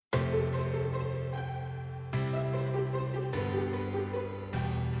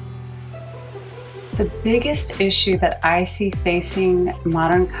The biggest issue that I see facing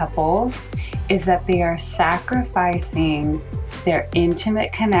modern couples is that they are sacrificing their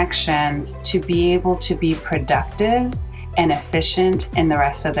intimate connections to be able to be productive and efficient in the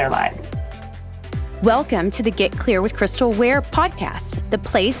rest of their lives. Welcome to the Get Clear with Crystal Ware podcast, the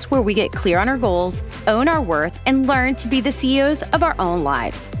place where we get clear on our goals, own our worth, and learn to be the CEOs of our own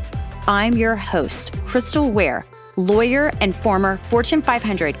lives. I'm your host, Crystal Ware, lawyer and former Fortune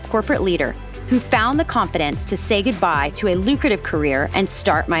 500 corporate leader who found the confidence to say goodbye to a lucrative career and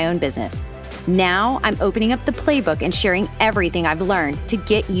start my own business. Now I'm opening up the playbook and sharing everything I've learned to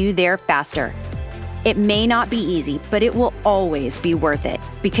get you there faster. It may not be easy, but it will always be worth it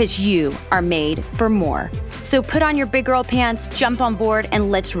because you are made for more. So put on your big girl pants, jump on board, and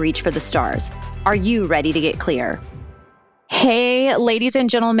let's reach for the stars. Are you ready to get clear? Hey, ladies and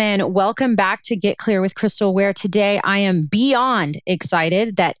gentlemen, welcome back to Get Clear with Crystal Ware. Today, I am beyond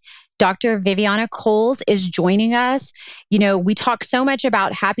excited that Dr. Viviana Coles is joining us. You know, we talk so much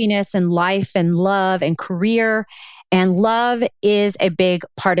about happiness and life and love and career, and love is a big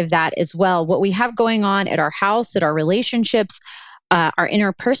part of that as well. What we have going on at our house, at our relationships, our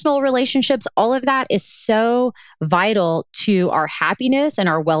interpersonal relationships, all of that is so vital to our happiness and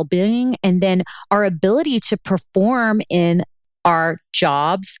our well-being, and then our ability to perform in our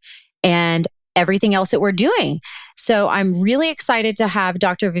jobs and everything else that we're doing. So I'm really excited to have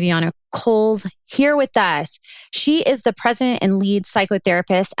Dr. Viviana Coles here with us. She is the president and lead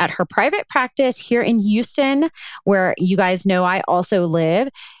psychotherapist at her private practice here in Houston, where you guys know I also live.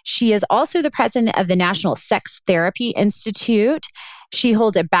 She is also the president of the National Sex Therapy Institute. She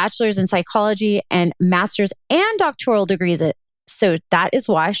holds a bachelor's in psychology and master's and doctoral degrees. So that is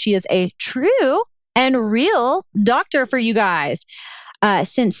why she is a true and real doctor for you guys.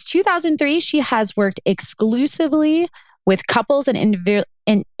 Since 2003, she has worked exclusively with couples and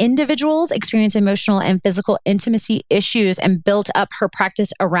individuals experience emotional and physical intimacy issues and built up her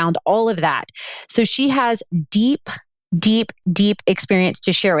practice around all of that. So she has deep experience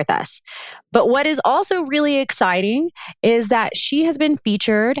to share with us. But what is also really exciting is that she has been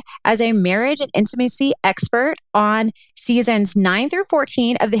featured as a marriage and intimacy expert on seasons 9 through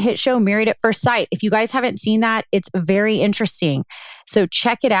 14 of the hit show Married at First Sight. If you guys haven't seen that, it's very interesting. So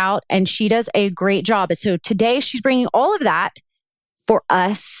check it out. And she does a great job. So today she's bringing all of that for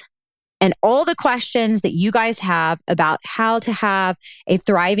us and all the questions that you guys have about how to have a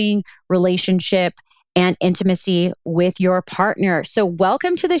thriving relationship and intimacy with your partner. So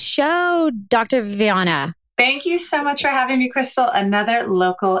welcome to the show, Dr. Viviana. Thank you so much for having me, Crystal. Another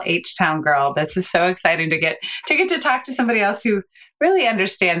local H-Town girl. This is so exciting to get to talk to somebody else who really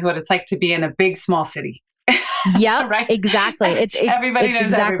understands what it's like to be in a big, small city. Yep, right? Exactly. Everybody knows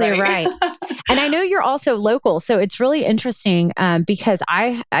exactly everybody. Right. And I know you're also local, so it's really interesting because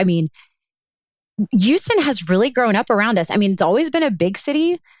I mean, Houston has really grown up around us. I mean, it's always been a big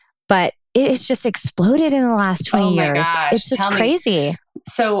city, but it has just exploded in the last 20 years. Gosh, it's just crazy.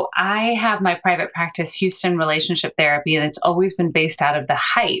 So I have my private practice, Houston Relationship Therapy, and it's always been based out of the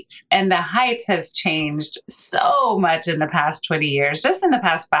Heights. And the Heights has changed so much in the past 20 years, just in the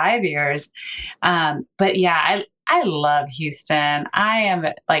past 5 years. But yeah, I love Houston. I'm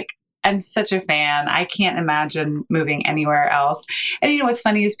such a fan. I can't imagine moving anywhere else. And you know, what's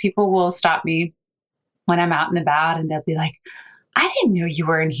funny is people will stop me when I'm out and about and they'll be like, I didn't know you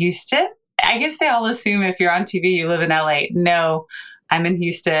were in Houston. I guess they all assume if you're on TV, you live in LA. No, I'm in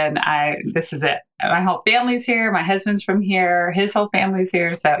Houston. This is it. My whole family's here. My husband's from here. His whole family's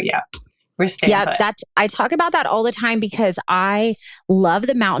here. So yeah, we're staying put. I talk about that all the time because I love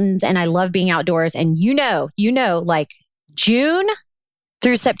the mountains and I love being outdoors. And you know, like June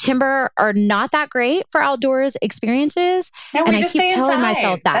through September are not that great for outdoors experiences. No, and I keep telling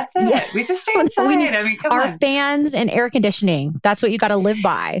myself that. That's it. We just stay inside. I mean, come our on. Fans and air conditioning. That's what you got to live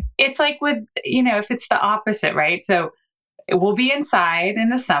by. It's like if it's the opposite, right? So we'll be inside in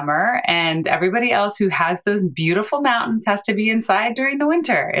the summer and everybody else who has those beautiful mountains has to be inside during the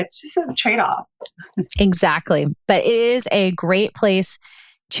winter. It's just a trade-off. Exactly. But it is a great place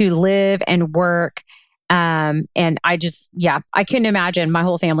to live and work. And I couldn't imagine. My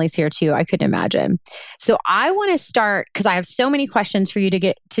whole family's here too. I couldn't imagine. So I want to start because I have so many questions for you to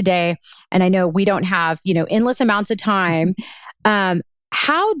get today. And I know we don't have, endless amounts of time.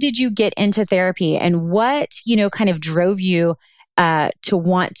 How did you get into therapy and what, kind of drove you to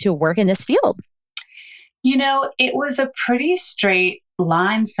want to work in this field? It was a pretty straight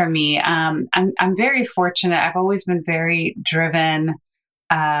line for me. I'm very fortunate. I've always been very driven.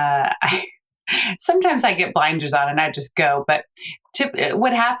 Sometimes I get blinders on and I just go. But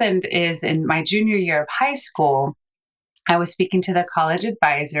what happened is in my junior year of high school, I was speaking to the college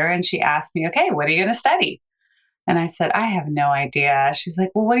advisor and she asked me, okay, what are you going to study? And I said, I have no idea. She's like,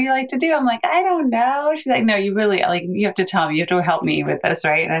 well, what do you like to do? I'm like, I don't know. She's like, no, you really, like, you have to tell me, you have to help me with this,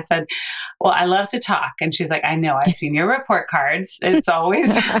 right? And I said, well, I love to talk. And she's like, I know, I've seen your report cards. It's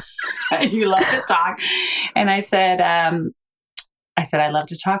always, you love to talk. And I love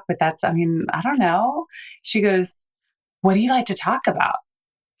to talk, but I don't know. She goes, what do you like to talk about?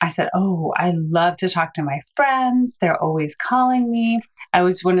 I said, oh, I love to talk to my friends. They're always calling me. I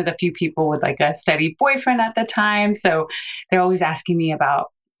was one of the few people with like a steady boyfriend at the time. So they're always asking me about,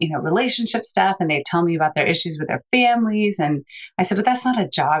 relationship stuff, and they tell me about their issues with their families. And I said, but that's not a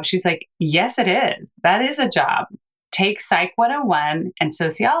job. She's like, yes, it is. That is a job. Take Psych 101 and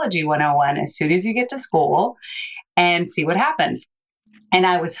Sociology 101 as soon as you get to school and see what happens. And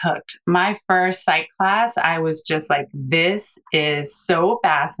I was hooked. My first psych class, I was just like, this is so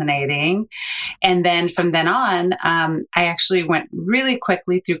fascinating. And then from then on, I actually went really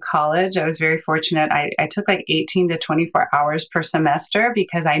quickly through college. I was very fortunate. I took like 18 to 24 hours per semester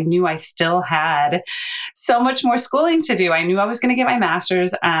because I knew I still had so much more schooling to do. I knew I was going to get my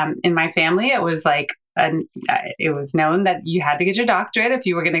master's. In my family, it was like, it was known that you had to get your doctorate. If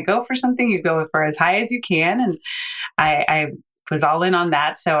you were going to go for something, you go for as high as you can. And I was all in on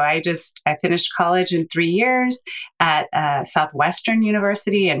that. So I finished college in 3 years at Southwestern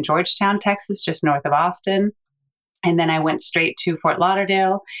University in Georgetown, Texas, just north of Austin. And then I went straight to Fort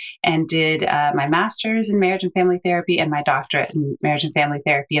Lauderdale and did my master's in marriage and family therapy and my doctorate in marriage and family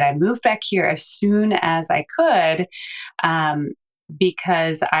therapy. And I moved back here as soon as I could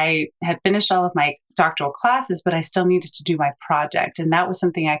because I had finished all of my doctoral classes, but I still needed to do my project. And that was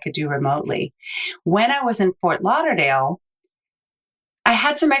something I could do remotely. When I was in Fort Lauderdale, I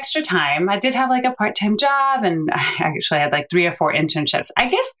had some extra time. I did have like a part-time job, and I actually had like 3 or 4 internships. I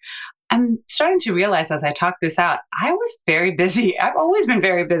guess I'm starting to realize as I talk this out, I was very busy. I've always been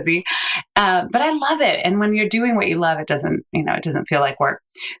very busy, but I love it. And when you're doing what you love, it doesn't feel like work.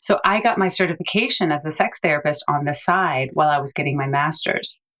 So I got my certification as a sex therapist on the side while I was getting my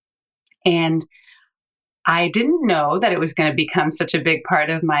master's. And I didn't know that it was going to become such a big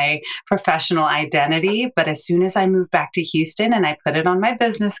part of my professional identity. But as soon as I moved back to Houston and I put it on my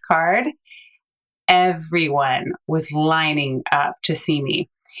business card, everyone was lining up to see me.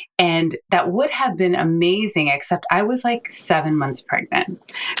 And that would have been amazing, except I was like 7 months pregnant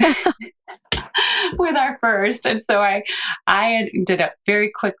with our first. And so I ended up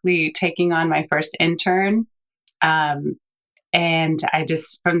very quickly taking on my first intern. And I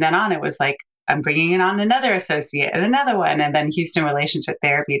just, from then on, it was like, I'm bringing on another associate and another one. And then Houston Relationship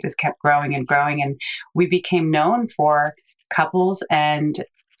Therapy just kept growing and growing. And we became known for couples and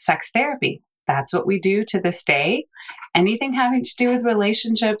sex therapy. That's what we do to this day. Anything having to do with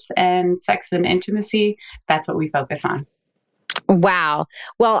relationships and sex and intimacy, that's what we focus on. Wow.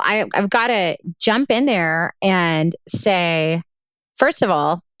 Well, I've got to jump in there and say, first of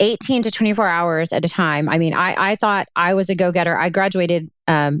all, 18 to 24 hours at a time. I mean, I thought I was a go-getter. I graduated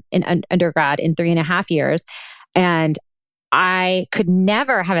in undergrad in 3.5 years, and I could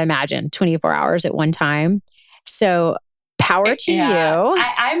never have imagined 24 hours at one time. So power to you.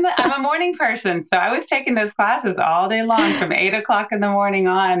 I'm a morning person. So I was taking those classes all day long from 8 o'clock in the morning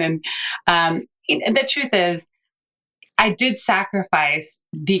on. And the truth is, I did sacrifice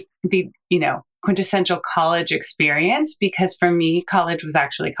the quintessential college experience because for me, college was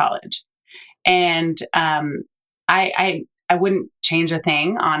actually college. And I wouldn't change a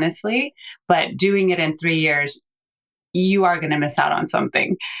thing, honestly, but doing it in 3 years, you are going to miss out on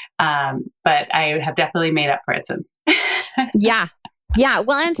something. But I have definitely made up for it since. Yeah. Yeah.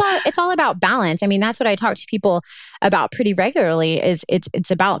 Well, and it's all about balance. I mean, that's what I talk to people about pretty regularly is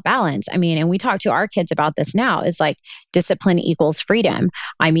it's about balance. I mean, and we talk to our kids about this now is like discipline equals freedom.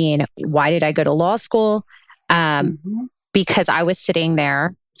 I mean, why did I go to law school? Because I was sitting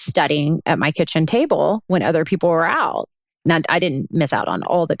there studying at my kitchen table when other people were out. Now, I didn't miss out on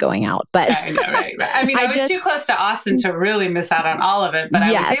all the going out, but I know, right. I mean, I was too close to Austin to really miss out on all of it, but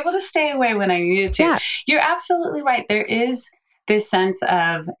I was able to stay away when I needed to. Yeah. You're absolutely right. There is this sense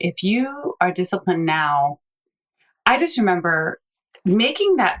of if you are disciplined now, I just remember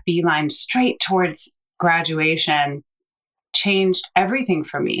making that beeline straight towards graduation changed everything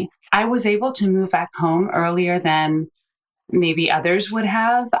for me. I was able to move back home earlier than maybe others would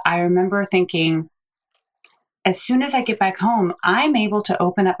have. I remember thinking, as soon as I get back home, I'm able to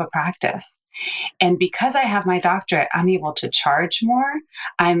open up a practice. And because I have my doctorate, I'm able to charge more.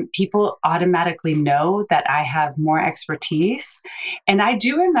 People automatically know that I have more expertise. And I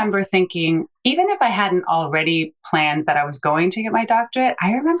do remember thinking, even if I hadn't already planned that I was going to get my doctorate,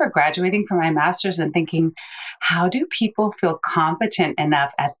 I remember graduating from my master's and thinking, how do people feel competent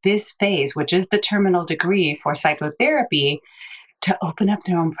enough at this phase, which is the terminal degree for psychotherapy, to open up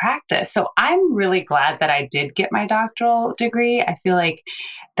their own practice? So I'm really glad that I did get my doctoral degree. I feel like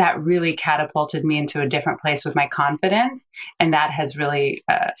that really catapulted me into a different place with my confidence. And that has really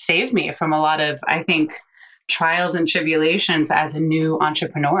saved me from a lot of, I think, trials and tribulations as a new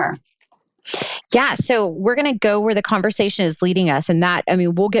entrepreneur. Yeah. So we're going to go where the conversation is leading us. And that, I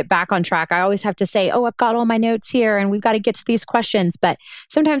mean, we'll get back on track. I always have to say, oh, I've got all my notes here and we've got to get to these questions. But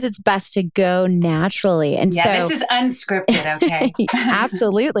sometimes it's best to go naturally. And yeah, this is unscripted. Okay.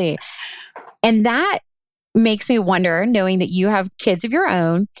 Absolutely. And that makes me wonder, knowing that you have kids of your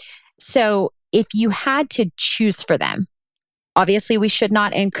own. So if you had to choose for them, obviously we should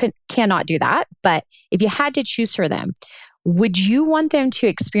not and cannot do that. But if you had to choose for them, would you want them to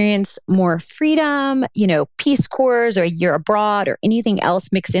experience more freedom, Peace Corps or a year abroad or anything else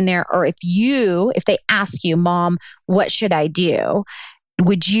mixed in there? Or if they ask you, Mom, what should I do?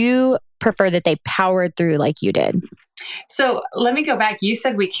 Would you prefer that they powered through like you did? So let me go back. You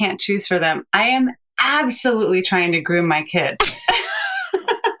said we can't choose for them. I am absolutely trying to groom my kids.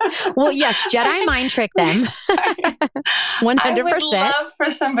 Well, yes, Jedi mind trick them. 100%. I would love for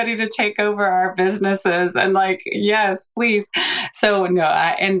somebody to take over our businesses and yes, please. So no,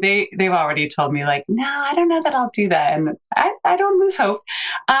 and they've already told me no, I don't know that I'll do that. And I don't lose hope.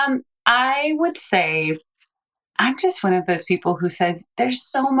 I would say I'm just one of those people who says there's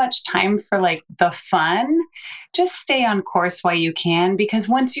so much time for the fun. Just stay on course while you can, because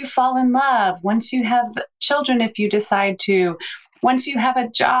once you fall in love, once you have children, if you decide to, once you have a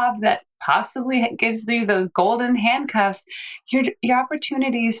job that possibly gives you those golden handcuffs, your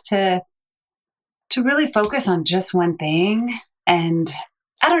opportunities to really focus on just one thing. And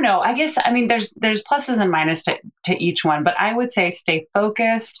I don't know, I guess, there's pluses and minuses to each one, but I would say stay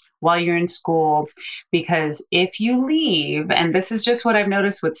focused while you're in school, because if you leave, and this is just what I've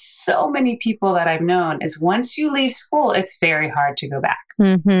noticed with so many people that I've known, is once you leave school, it's very hard to go back.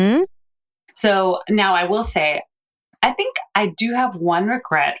 Mm-hmm. So now I will say, I think I do have one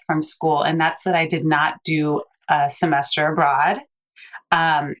regret from school, and that's that I did not do a semester abroad.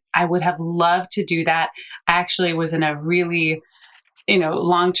 I would have loved to do that. I actually was in a really,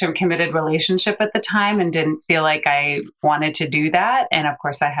 long-term committed relationship at the time and didn't feel like I wanted to do that. And of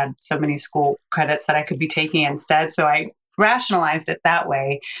course, I had so many school credits that I could be taking instead. So I rationalized it that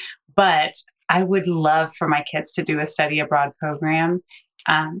way. But I would love for my kids to do a study abroad program.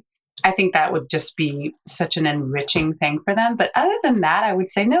 I think that would just be such an enriching thing for them. But other than that, I would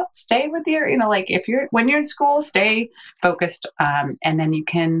say, no, stay with your, when you're in school, stay focused. And then you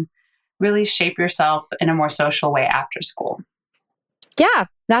can really shape yourself in a more social way after school. Yeah,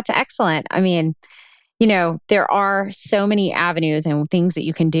 that's excellent. There are so many avenues and things that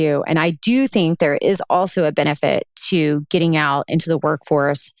you can do. And I do think there is also a benefit to getting out into the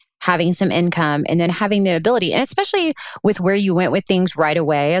workforce, having some income, and then having the ability, and especially with where you went with things right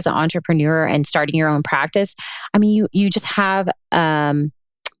away as an entrepreneur and starting your own practice. You just have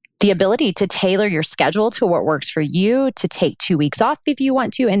the ability to tailor your schedule to what works for you, to take 2 weeks off if you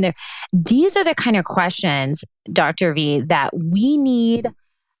want to. And these are the kind of questions, Dr. V, that we need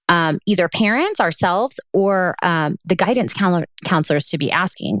either parents ourselves or the guidance counselors to be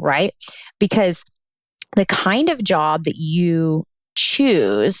asking, right? Because the kind of job that you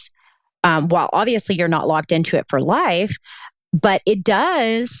choose, while obviously you're not locked into it for life, but it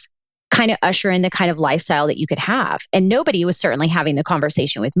does kind of usher in the kind of lifestyle that you could have. And nobody was certainly having the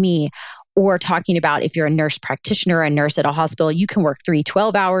conversation with me or talking about, if you're a nurse practitioner or a nurse at a hospital, you can work 3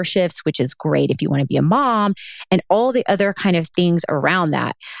 12-hour shifts, which is great if you want to be a mom, and all the other kind of things around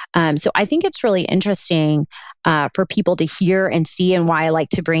that. So I think it's really interesting for people to hear and see, and why I like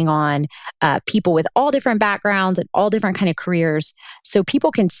to bring on people with all different backgrounds and all different kind of careers, so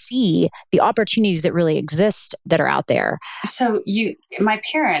people can see the opportunities that really exist that are out there. So my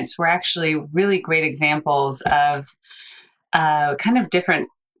parents were actually really great examples of kind of different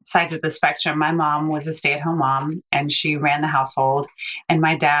sides of the spectrum. My mom was a stay-at-home mom and she ran the household. And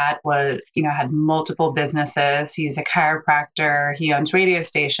my dad had multiple businesses. He's a chiropractor. He owns radio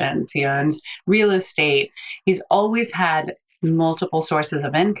stations. He owns real estate. He's always had multiple sources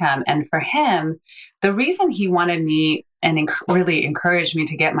of income. And for him, the reason he wanted me and really encouraged me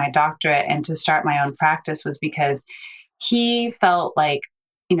to get my doctorate and to start my own practice was because he felt like,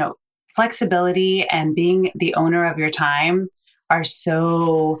 flexibility and being the owner of your time are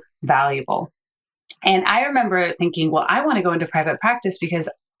so valuable. And I remember thinking, well, I want to go into private practice because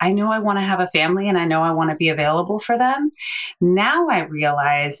I know I want to have a family and I know I want to be available for them. Now I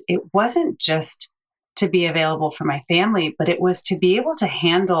realize it wasn't just to be available for my family, but it was to be able to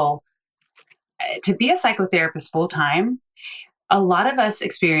handle, to be a psychotherapist full time. A lot of us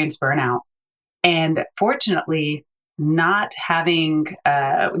experience burnout. And fortunately, not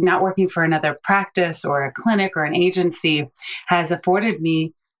working for another practice or a clinic or an agency has afforded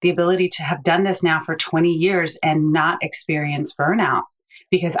me the ability to have done this now for 20 years and not experience burnout,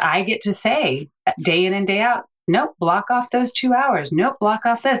 because I get to say day in and day out, nope, block off those 2 hours. Nope, block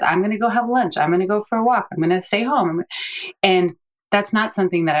off this. I'm going to go have lunch. I'm going to go for a walk. I'm going to stay home. And that's not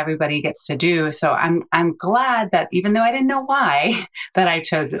something that everybody gets to do. So I'm glad that, even though I didn't know why, that I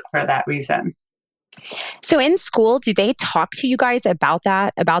chose it for that reason. So in school, do they talk to you guys about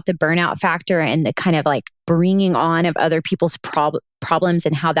that, about the burnout factor and the kind of like bringing on of other people's problems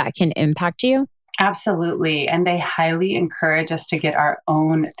and how that can impact you? Absolutely. And they highly encourage us to get our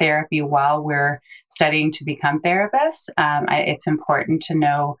own therapy while we're studying to become therapists. It's important to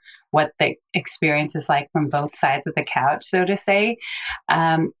know what the experience is like from both sides of the couch, so to say.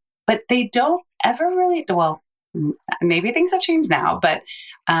 But they don't ever really, well, maybe things have changed now, but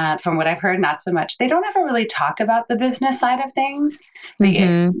from what I've heard, not so much. They don't ever really talk about the business side of things.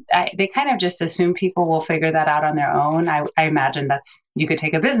 They kind of just assume people will figure that out on their own. I imagine you could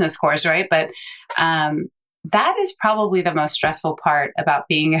take a business course, right? But that is probably the most stressful part about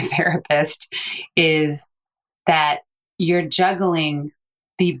being a therapist, is that you're juggling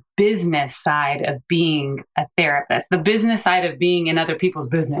the business side of being a therapist, the business side of being in other people's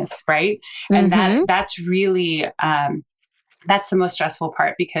business, right? And that's really, that's the most stressful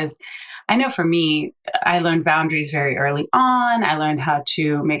part, because I know for me, I learned boundaries very early on. I learned how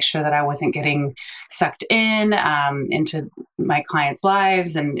to make sure that I wasn't getting sucked into my clients'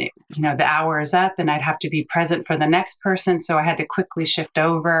 lives, and the hour is up and I'd have to be present for the next person. So I had to quickly shift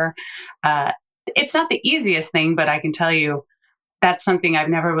over. It's not the easiest thing, but I can tell you, that's something I've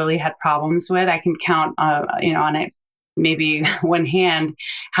never really had problems with. I can count, on it, maybe one hand,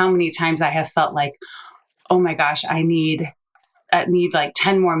 how many times I have felt like, oh my gosh, I need like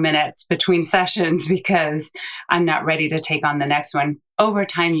 10 more minutes between sessions because I'm not ready to take on the next one. Over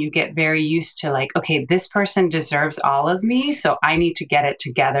time, you get very used to like, okay, this person deserves all of me, so I need to get it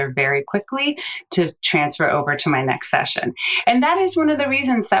together very quickly to transfer over to my next session. And that is one of the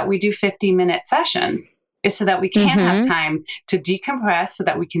reasons that we do 50-minute sessions, is so that we can have time to decompress, so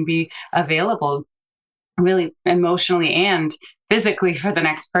that we can be available really emotionally and physically for the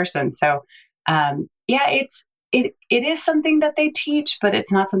next person. So it is something that they teach, but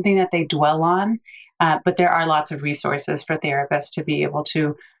it's not something that they dwell on. But there are lots of resources for therapists to be able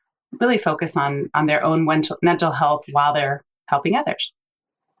to really focus on their own mental health while they're helping others.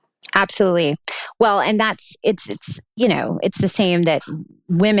 Absolutely. Well, and it's the same that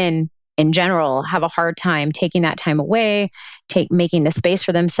women in general have a hard time taking that time away, making the space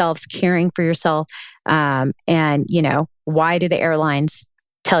for themselves, caring for yourself. And why do the airlines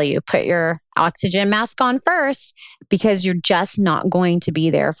tell you put your oxygen mask on first? Because you're just not going to be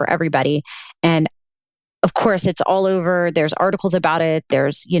there for everybody. And of course, it's all over. There's articles about it.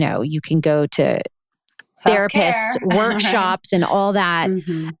 There's, you can go to therapists, workshops and all that.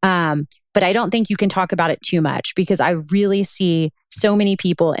 But I don't think you can talk about it too much, because I really see so many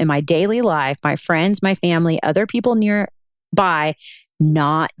people in my daily life, my friends, my family, other people nearby,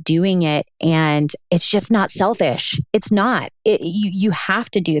 not doing it. And it's just not selfish. It's not. You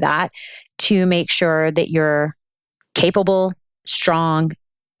have to do that to make sure that you're capable, strong,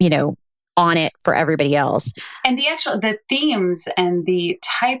 on it for everybody else. And the themes and the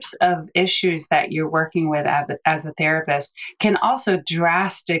types of issues that you're working with as a therapist can also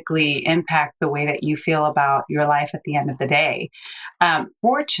drastically impact the way that you feel about your life at the end of the day.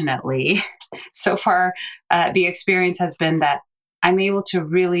 Fortunately, so far, the experience has been that I'm able to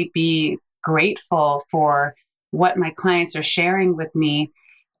really be grateful for what my clients are sharing with me.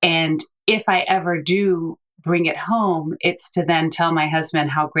 And if I ever do bring it home, it's to then tell my husband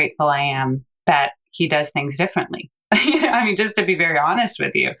how grateful I am that he does things differently. Just to be very honest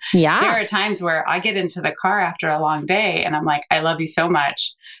with you. Yeah. There are times where I get into the car after a long day and I'm like, I love you so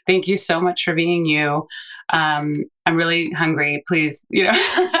much. Thank you so much for being you. I'm really hungry, please,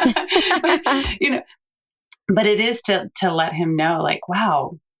 but it is to let him know, like,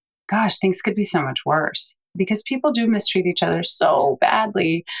 wow, gosh, things could be so much worse, because people do mistreat each other so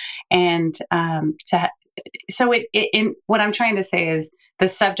badly. And what I'm trying to say is, the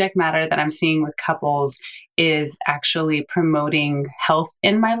subject matter that I'm seeing with couples is actually promoting health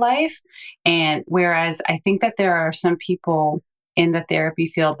in my life. And whereas I think that there are some people in the therapy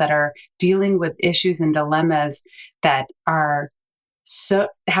field that are dealing with issues and dilemmas that are so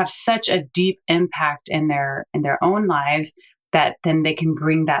have such a deep impact in their own lives, that then they can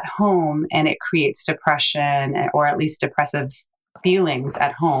bring that home and it creates depression, or at least depressive feelings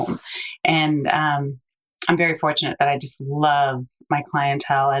at home. And I'm very fortunate that I just love my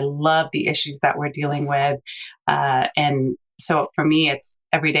clientele. I love the issues that we're dealing with. And so for me, it's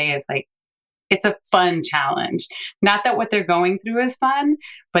every day is like, it's a fun challenge. Not that what they're going through is fun,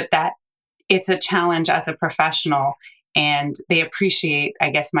 but that it's a challenge as a professional. And they appreciate, I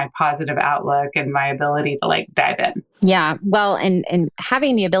guess, my positive outlook and my ability to like dive in. Yeah. Well, and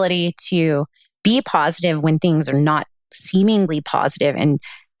having the ability to be positive when things are not seemingly positive, and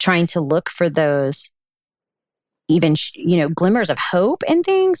trying to look for those even, glimmers of hope and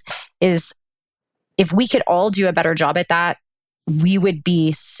things, is, if we could all do a better job at that, we would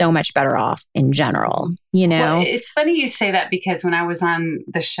be so much better off in general, Well, it's funny you say that, because when I was on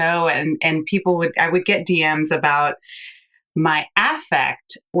the show and I would get DMs about my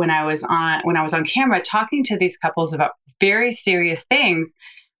affect when I was on camera talking to these couples about very serious things,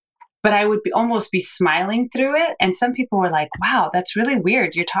 but I would almost be smiling through it. And some people were like, wow, that's really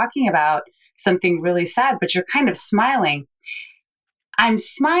weird. You're talking about something really sad, but you're kind of smiling. I'm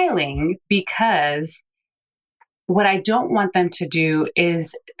smiling because what I don't want them to do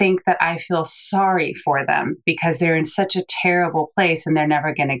is think that I feel sorry for them because they're in such a terrible place and they're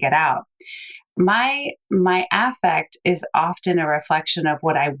never going to get out. My affect is often a reflection of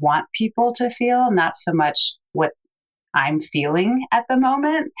what I want people to feel, not so much what I'm feeling at the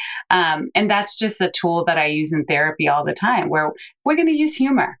moment. And that's just a tool that I use in therapy all the time, where we're going to use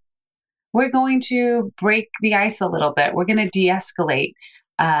humor. We're going to break the ice a little bit. We're going to de-escalate.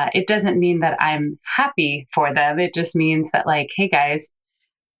 It doesn't mean that I'm happy for them. It just means that, like, hey guys,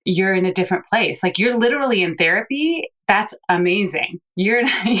 you're in a different place. Like, you're literally in therapy. That's amazing. You're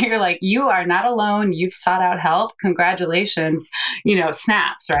like, you are not alone. You've sought out help. Congratulations.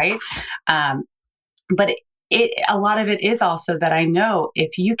 Snaps, right? But a lot of it is also that I know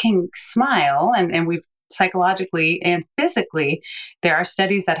if you can smile, and we've psychologically and physically, there are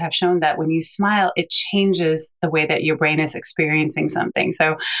studies that have shown that when you smile, it changes the way that your brain is experiencing something.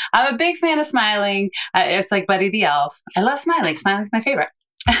 So I'm a big fan of smiling. It's like Buddy the Elf. I love smiling. Smiling's my favorite.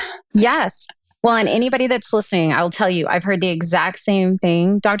 Yes. Well, and anybody that's listening, I will tell you, I've heard the exact same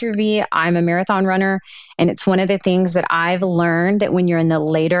thing. Dr. V, I'm a marathon runner, and it's one of the things that I've learned, that when you're in the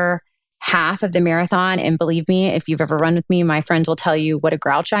later half of the marathon, and believe me, if you've ever run with me, my friends will tell you what a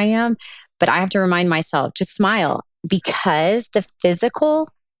grouch I am, but I have to remind myself, just smile, because the physical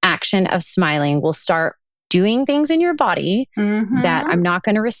action of smiling will start doing things in your body that I'm not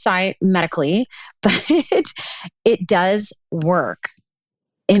going to recite medically, but it does work.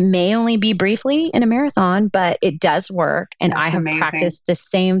 It may only be briefly in a marathon, but it does work. And I have practiced the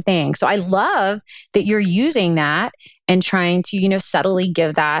same thing. So I love that you're using that and trying to, subtly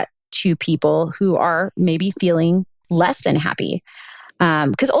give that to people who are maybe feeling less than happy.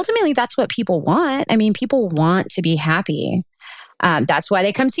 Because ultimately that's what people want. I mean, people want to be happy. That's why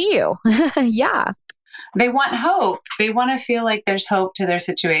they come see you. Yeah. They want hope. They want to feel like there's hope to their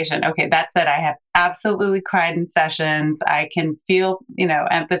situation. Okay, that said, I have absolutely cried in sessions. I can feel,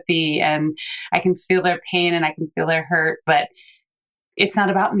 empathy, and I can feel their pain and I can feel their hurt, but it's not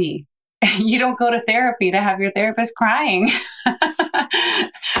about me. You don't go to therapy to have your therapist crying.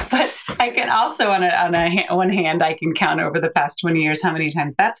 But I can also, on one hand, I can count over the past 20 years how many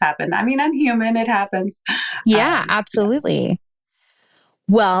times that's happened. I mean, I'm human. It happens. Yeah, absolutely.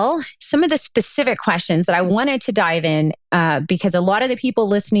 Well, some of the specific questions that I wanted to dive in, because a lot of the people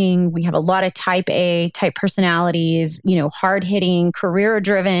listening, we have a lot of type A type personalities, hard-hitting,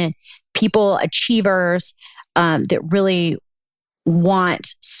 career-driven people, achievers, that really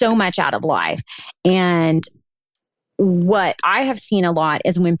want so much out of life. And what I have seen a lot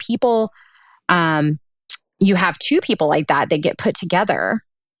is when people, you have two people like that get put together,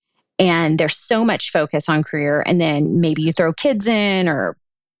 and there's so much focus on career, and then maybe you throw kids in, or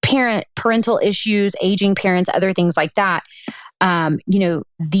parental issues, aging parents, other things like that.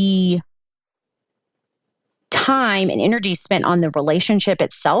 The time and energy spent on the relationship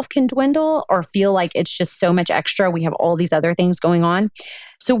itself can dwindle, or feel like it's just so much extra. We have all these other things going on.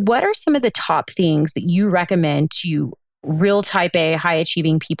 So what are some of the top things that you recommend to real type A, high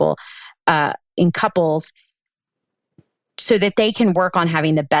achieving people in couples, so that they can work on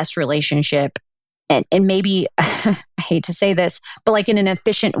having the best relationship? And maybe, I hate to say this, but like in an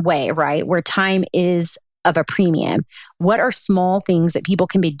efficient way, right? Where time is of a premium? What are small things that people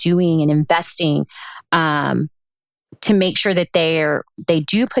can be doing and investing to make sure that they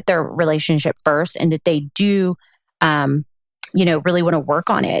do put their relationship first, and that they do, really want to work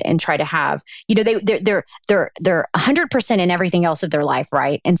on it and try to have, they're 100% in everything else of their life,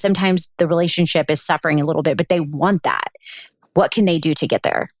 right? And sometimes the relationship is suffering a little bit, but they want that. What can they do to get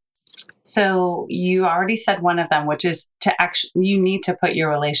there? So you already said one of them, which is you need to put your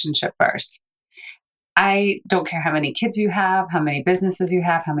relationship first. I don't care how many kids you have, how many businesses you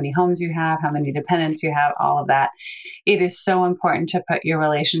have, how many homes you have, how many dependents you have, all of that. It is so important to put your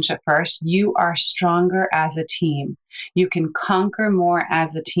relationship first. You are stronger as a team. You can conquer more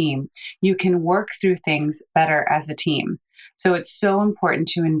as a team. You can work through things better as a team. So it's so important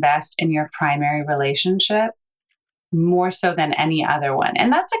to invest in your primary relationship more so than any other one.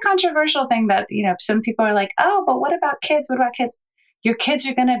 And that's a controversial thing that, some people are like, oh, but what about kids? What about kids? Your kids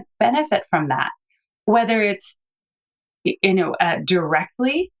are going to benefit from that. Whether it's,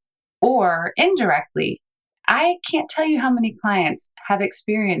 directly or indirectly. I can't tell you how many clients have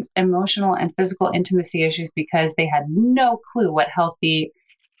experienced emotional and physical intimacy issues because they had no clue what healthy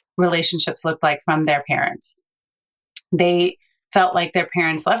relationships looked like from their parents. They felt like their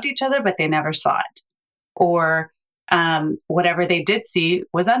parents loved each other, but they never saw it. Or whatever they did see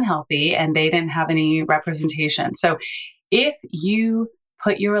was unhealthy and they didn't have any representation. So if you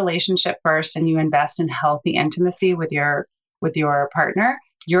put your relationship first and you invest in healthy intimacy with your partner,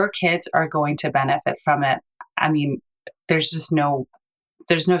 your kids are going to benefit from it. I mean, there's no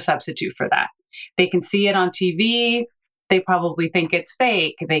substitute for that. They can see it on TV. They probably think it's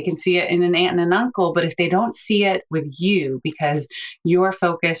fake. They can see it in an aunt and an uncle, but if they don't see it with you because you're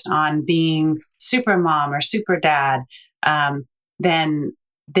focused on being super mom or super dad, then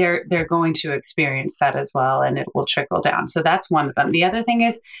they're going to experience that as well, and it will trickle down. So that's one of them. The other thing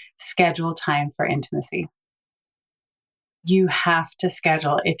is schedule time for intimacy. You have to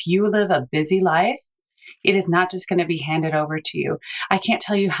schedule. If you live a busy life, it is not just going to be handed over to you. I can't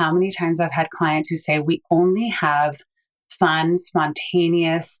tell you how many times I've had clients who say we only have fun,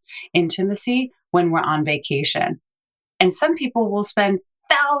 spontaneous intimacy when we're on vacation. And some people will spend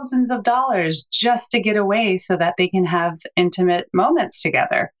thousands of dollars just to get away so that they can have intimate moments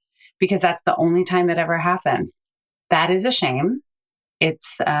together, because that's the only time it ever happens. That is a shame.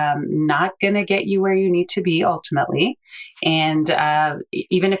 It's not going to get you where you need to be ultimately. And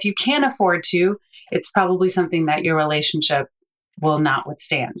even if you can afford to, it's probably something that your relationship will not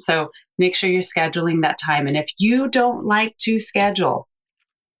withstand. So make sure you're scheduling that time. And if you don't like to schedule,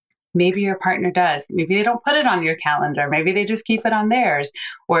 maybe your partner does. Maybe they don't put it on your calendar. Maybe they just keep it on theirs.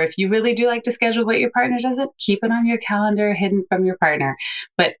 Or if you really do like to schedule but your partner doesn't, keep it on your calendar, hidden from your partner.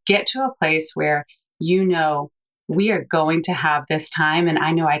 But get to a place where we are going to have this time, and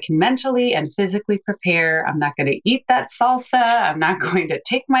I know I can mentally and physically prepare. I'm not going to eat that salsa. I'm not going to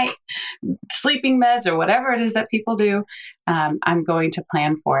take my sleeping meds or whatever it is that people do. I'm going to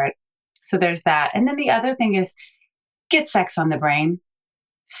plan for it. So there's that. And then the other thing is get sex on the brain.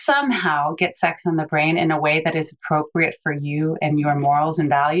 Somehow get sex on the brain in a way that is appropriate for you and your morals and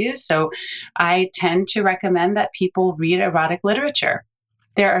values. So I tend to recommend that people read erotic literature.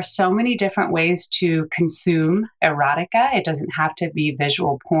 There are so many different ways to consume erotica. It doesn't have to be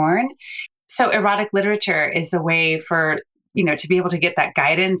visual porn. So erotic literature is a way for, to be able to get that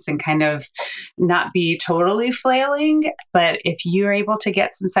guidance and kind of not be totally flailing. But if you're able to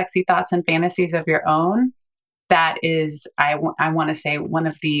get some sexy thoughts and fantasies of your own, that is, I want to say, one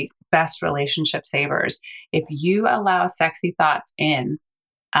of the best relationship savers. If you allow sexy thoughts in,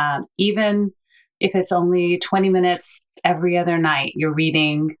 even if it's only 20 minutes every other night, you're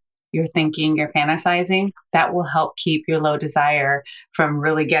reading, you're thinking, you're fantasizing, that will help keep your low desire from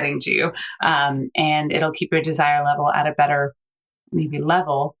really getting to you. And it'll keep your desire level at a better, maybe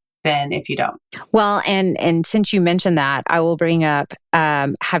level than if you don't. Well, and since you mentioned that, I will bring up,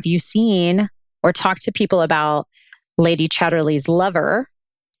 have you seen or talked to people about Lady Chatterley's Lover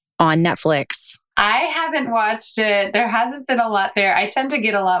on Netflix? I haven't watched it. There hasn't been a lot there. I tend to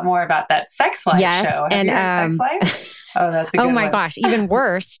get a lot more about that Sex Life show. Have you heard Sex Life? Oh, that's a good one. Oh my gosh. Even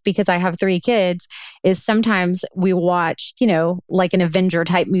worse, because I have 3 kids, is sometimes we watch, like an Avenger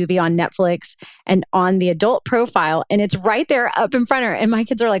type movie on Netflix and on the adult profile, and it's right there up in front of her. And my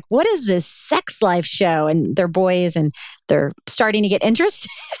kids are like, what is this Sex Life show? And they're boys and they're starting to get interested.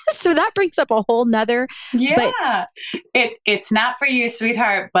 So that brings up a whole nother. Yeah. It's not for you,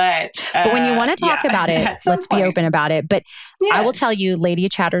 sweetheart. But when you want to talk talk about it. Let's be open about it. But I will tell you, Lady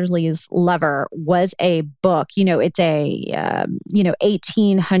Chatterley's Lover was a book. It's a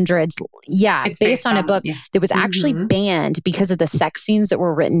 1800s. Yeah, it's based on a book that was actually banned because of the sex scenes that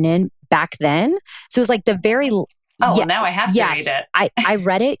were written in back then. So it was like the very. Well, now I have to read it. I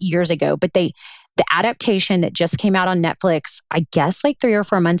read it years ago, but the adaptation that just came out on Netflix, I guess like 3 or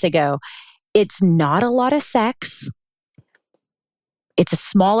 4 months ago, it's not a lot of sex. It's a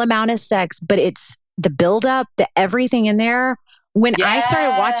small amount of sex, but it's the buildup, the everything in there. When I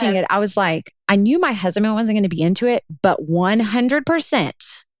started watching it, I was like, I knew my husband wasn't going to be into it, but 100%,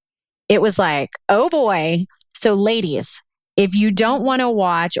 it was like, oh boy. So ladies, if you don't want to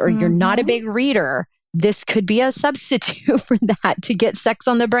watch or you're not a big reader, this could be a substitute for that to get sex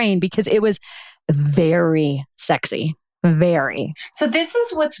on the brain, because it was very sexy. Very. So this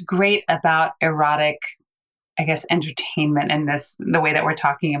is what's great about erotic, I guess, entertainment in the way that we're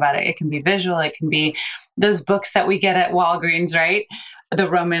talking about it. It can be visual. It can be those books that we get at Walgreens, right? The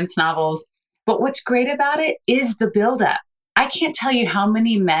romance novels. But what's great about it is the buildup. I can't tell you how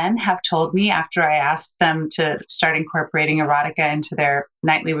many men have told me after I asked them to start incorporating erotica into their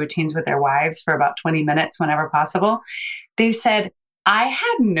nightly routines with their wives for about 20 minutes whenever possible. They've said, I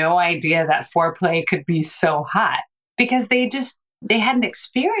had no idea that foreplay could be so hot, because they hadn't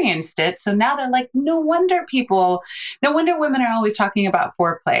experienced it. So now they're like, no wonder women are always talking about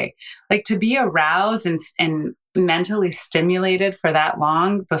foreplay. Like, to be aroused and mentally stimulated for that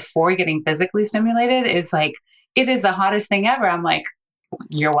long before getting physically stimulated is like, it is the hottest thing ever. I'm like,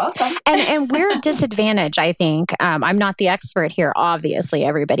 you're welcome. And we're disadvantaged, I think. I'm not the expert here, obviously,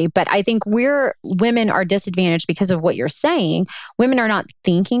 everybody, but I think women are disadvantaged because of what you're saying. Women are not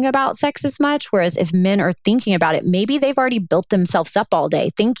thinking about sex as much, whereas if men are thinking about it, maybe they've already built themselves up all day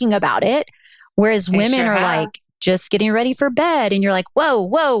thinking about it, whereas women are like just getting ready for bed, and you're like, whoa,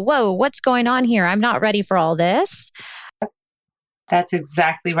 what's going on here? I'm not ready for all this. That's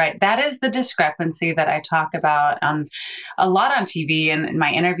exactly right. That is the discrepancy that I talk about a lot on TV and in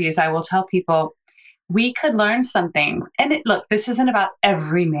my interviews. I will tell people, we could learn something. And look, this isn't about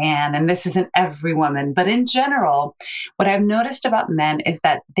every man and this isn't every woman, but in general, what I've noticed about men is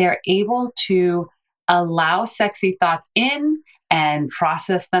that they're able to allow sexy thoughts in and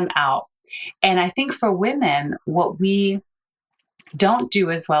process them out. And I think for women, what we don't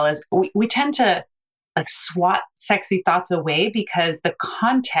do as well is we tend to like swat sexy thoughts away because the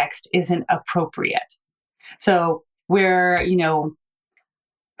context isn't appropriate. So we're,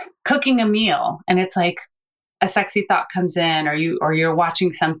 cooking a meal and it's like a sexy thought comes in, or you're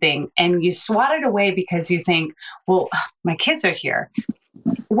watching something and you swat it away because you think, well, my kids are here.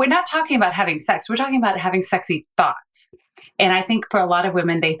 We're not talking about having sex. We're talking about having sexy thoughts. And I think for a lot of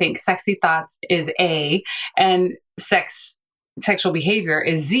women, they think sexy thoughts is A and sexual behavior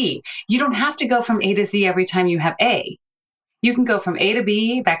is Z. You don't have to go from A to Z every time you have A. You can go from A to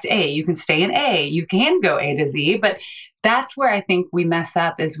B back to A. You can stay in A. You can go A to Z. But that's where I think we mess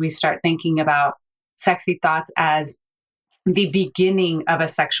up, is we start thinking about sexy thoughts as the beginning of a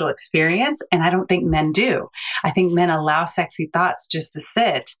sexual experience. And I don't think men do. I think men allow sexy thoughts just to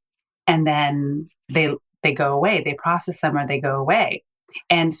sit, and then they go away. They process them or they go away.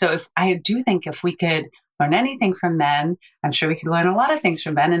 And so if we could learn anything from men, I'm sure we could learn a lot of things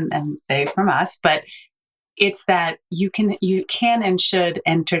from men and they from us, but it's that you can and should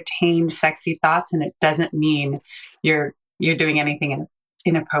entertain sexy thoughts, and it doesn't mean you're doing anything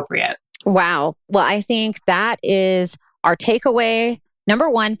inappropriate. Wow. Well, I think that is our takeaway. Number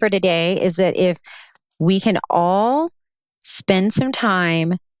one for today is that if we can all spend some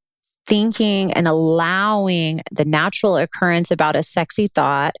time thinking and allowing the natural occurrence about a sexy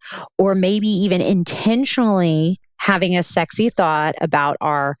thought, or maybe even intentionally having a sexy thought about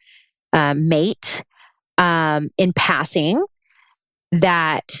our mate in passing,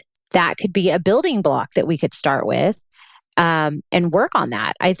 that could be a building block that we could start with and work on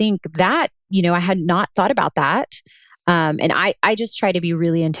that. I think that, I had not thought about that. And I just try to be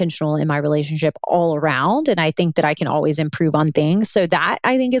really intentional in my relationship all around. And I think that I can always improve on things. So that,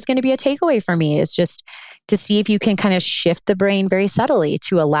 I think, is going to be a takeaway for me, is just to see if you can kind of shift the brain very subtly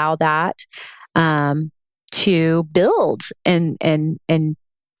to allow that to build and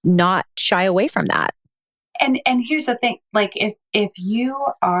not shy away from that. And here's the thing, like if you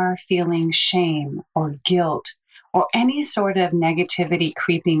are feeling shame or guilt or any sort of negativity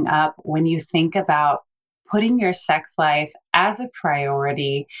creeping up when you think about putting your sex life as a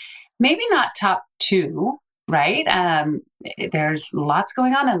priority, maybe not top 2, right? There's lots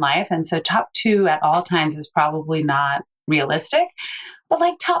going on in life. And so top 2 at all times is probably not realistic, but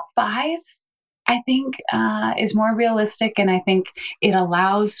like top 5, I think is more realistic. And I think it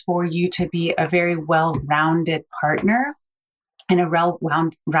allows for you to be a very well-rounded partner and a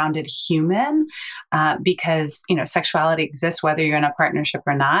well-rounded human, because sexuality exists whether you're in a partnership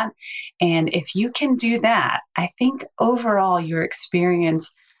or not. And if you can do that, I think overall your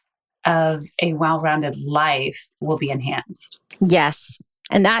experience of a well-rounded life will be enhanced. Yes.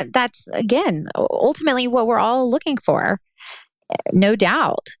 And that's again ultimately what we're all looking for, no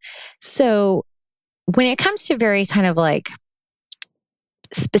doubt. So when it comes to very kind of like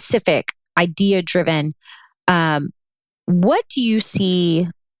specific idea driven, what do you see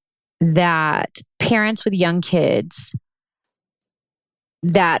that parents with young kids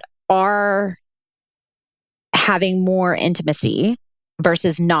that are having more intimacy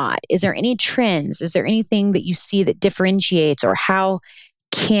versus not? Is there any trends? Is there anything that you see that differentiates, or how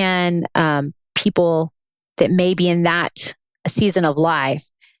can people that may be in that season of life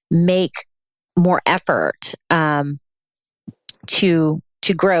make more effort to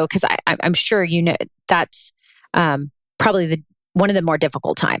grow? Because I'm sure that's probably one of the more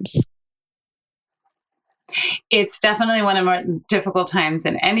difficult times. It's definitely one of the more difficult times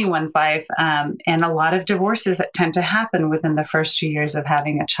in anyone's life, and a lot of divorces that tend to happen within the first few years of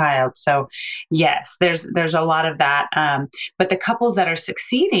having a child. So, yes, there's a lot of that. But the couples that are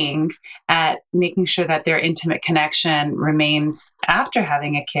succeeding at making sure that their intimate connection remains after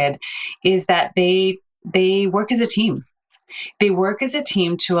having a kid is that they work as a team. They work as a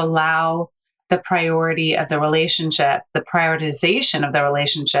team to allow the priority of the relationship, the prioritization of the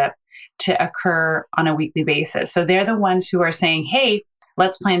relationship, to occur on a weekly basis. So they're the ones who are saying, hey,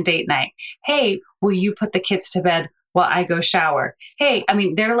 let's plan date night. Hey, will you put the kids to bed while I go shower? Hey, I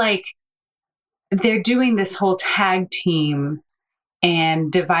mean, they're doing this whole tag team and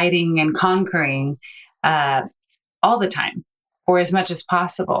dividing and conquering all the time, or as much as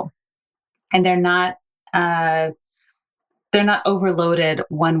possible. And they're not overloaded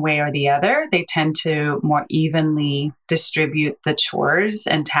one way or the other. They tend to more evenly distribute the chores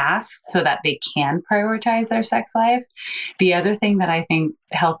and tasks so that they can prioritize their sex life. The other thing that I think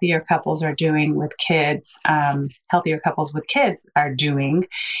healthier couples with kids are doing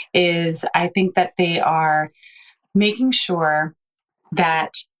is I think that they are making sure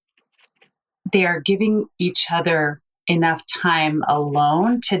that they are giving each other enough time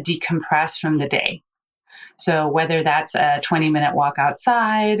alone to decompress from the day. So whether that's a 20-minute walk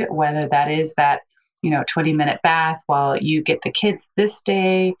outside, whether that is that 20-minute bath while you get the kids this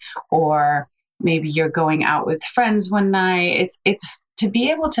day, or maybe you're going out with friends one night, it's to be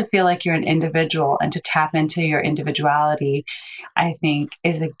able to feel like you're an individual and to tap into your individuality, I think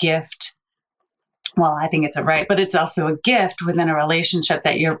is a gift. Well, I think it's a right, but it's also a gift within a relationship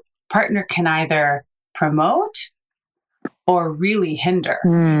that your partner can either promote or really hinder.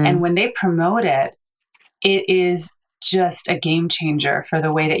 And when they promote it, it is just a game changer for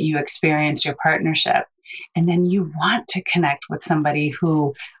the way that you experience your partnership. And then you want to connect with somebody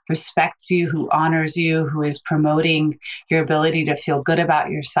who respects you, who honors you, who is promoting your ability to feel good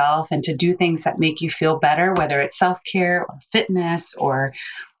about yourself and to do things that make you feel better, whether it's self-care or fitness or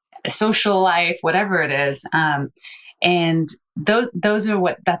social life, whatever it is. And that's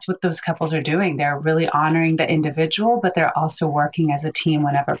what those couples are doing. They're really honoring the individual, but they're also working as a team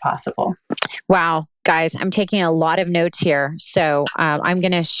whenever possible. Wow, guys, I'm taking a lot of notes here. So I'm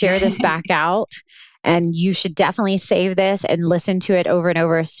going to share this back out, and you should definitely save this and listen to it over and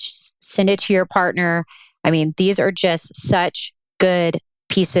over. Send it to your partner. I mean, these are just such good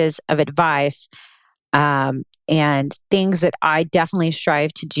pieces of advice and things that I definitely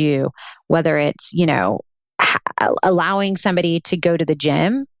strive to do, whether it's, allowing somebody to go to the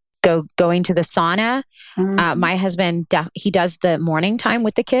gym, going to the sauna. My husband, he does the morning time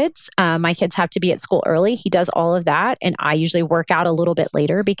with the kids. My kids have to be at school early. He does all of that. And I usually work out a little bit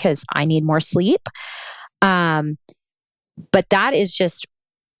later because I need more sleep. But that is just,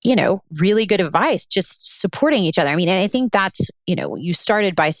 really good advice, just supporting each other. I mean, and I think that's, you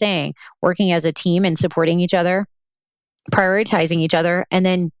started by saying working as a team and supporting each other, prioritizing each other. And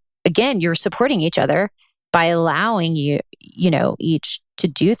then again, you're supporting each other by allowing each to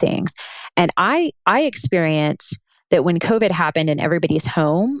do things. And I experienced that when COVID happened and everybody's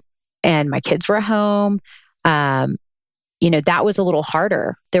home and my kids were home, that was a little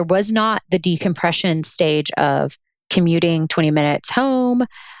harder. There was not the decompression stage of commuting 20 minutes home.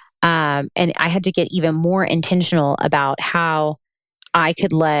 And I had to get even more intentional about how I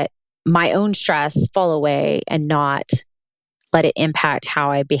could let my own stress fall away and not let it impact how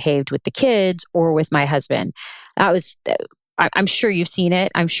I behaved with the kids or with my husband. I'm sure you've seen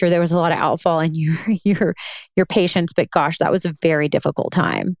it. I'm sure there was a lot of outfall in your patience, but gosh, that was a very difficult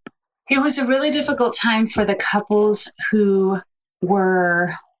time. It was a really difficult time for the couples who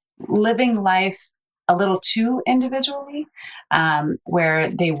were living life a little too individually,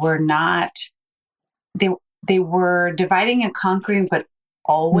 where they were not, they, they were dividing and conquering, but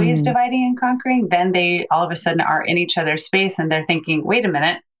always Mm. dividing and conquering. Then they all of a sudden are in each other's space and they're thinking, wait a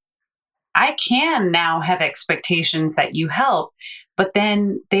minute, I can now have expectations that you help, but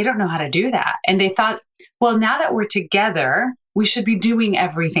then they don't know how to do that. And they thought, well, now that we're together, we should be doing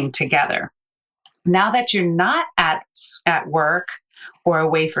everything together. Now that you're not at work or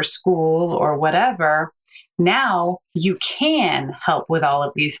away for school or whatever, now you can help with all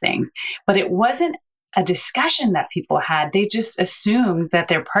of these things. But it wasn't a discussion that people had. They just assumed that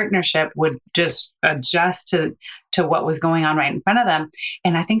their partnership would just adjust to what was going on right in front of them.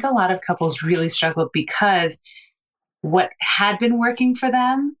 And I think a lot of couples really struggled because what had been working for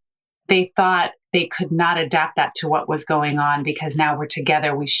them, they thought they could not adapt that to what was going on, because now we're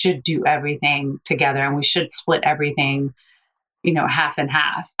together, we should do everything together and we should split everything, half and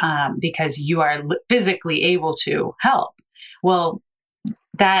half, because you are physically able to help. Well,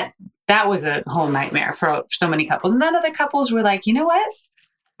 that was a whole nightmare for so many couples. And then other couples were like, you know what?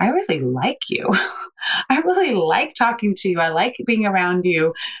 I really like you. I really like talking to you. I like being around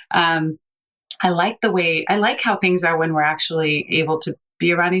you. I like how things are when we're actually able to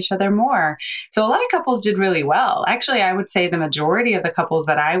be around each other more. So a lot of couples did really well. Actually, I would say the majority of the couples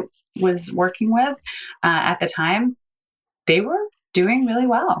that I was working with at the time, they were doing really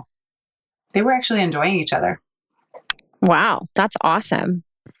well. They were actually enjoying each other. Wow, that's awesome.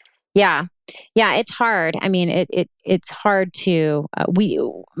 Yeah. Yeah, it's hard. I mean, it's hard to,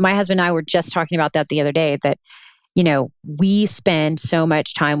 my husband and I were just talking about that the other day, that, we spend so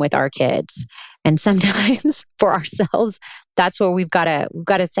much time with our kids, and sometimes for ourselves, that's where we've got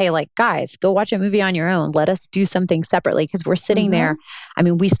to say, like, guys, go watch a movie on your own. Let us do something separately, because we're sitting there. I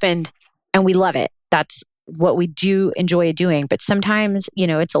mean, we spend, and we love it. That's what we do enjoy doing. But sometimes,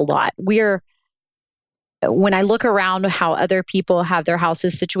 it's a lot. When I look around how other people have their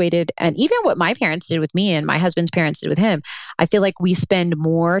houses situated, and even what my parents did with me and my husband's parents did with him, I feel like we spend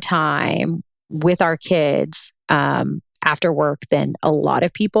more time with our kids after work than a lot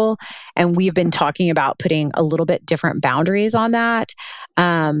of people. And we've been talking about putting a little bit different boundaries on that.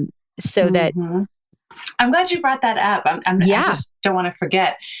 That I'm glad you brought that up. I just don't want to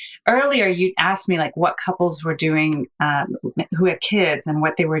forget. Earlier, you asked me like what couples were doing who had kids and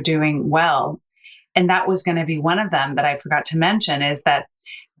what they were doing well. And that was going to be one of them that I forgot to mention, is that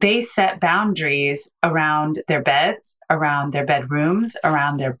they set boundaries around their beds, around their bedrooms,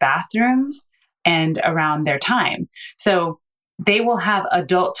 around their bathrooms, and around their time. So they will have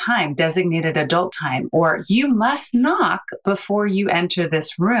adult time, designated adult time, or you must knock before you enter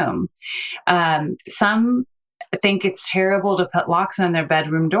this room. Some think it's terrible to put locks on their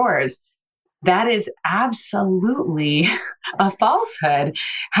bedroom doors. That is absolutely a falsehood.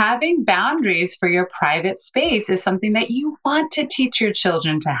 Having boundaries for your private space is something that you want to teach your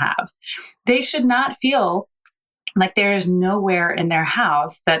children to have. They should not feel like there is nowhere in their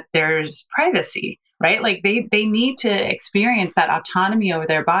house that there's privacy, right? Like they need to experience that autonomy over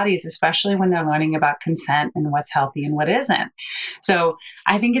their bodies, especially when they're learning about consent and what's healthy and what isn't. So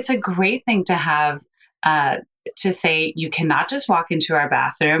I think it's a great thing to have, to say, you cannot just walk into our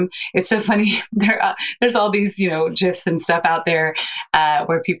bathroom. It's so funny. There's all these, GIFs and stuff out there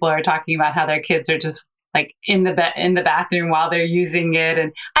where people are talking about how their kids are just like in the bathroom while they're using it.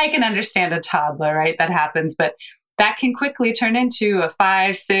 And I can understand a toddler, right? That happens, but that can quickly turn into a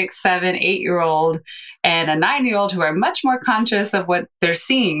 5, 6, 7, 8-year-old and a 9-year-old who are much more conscious of what they're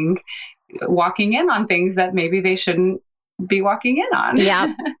seeing, walking in on things that maybe they shouldn't be walking in on.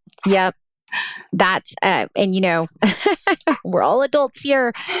 Yep. That's, and we're all adults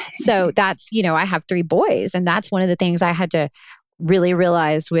here. So that's, I have 3 boys, and that's one of the things I had to really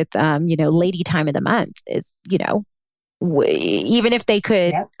realize with, lady time of the month is, even if they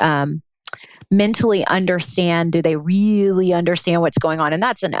could, mentally understand, do they really understand what's going on? And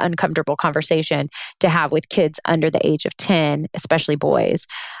that's an uncomfortable conversation to have with kids under the age of 10, especially boys.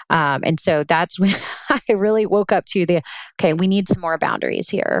 And so that's when I really woke up to okay, we need some more boundaries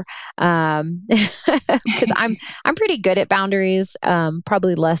here. Because I'm pretty good at boundaries,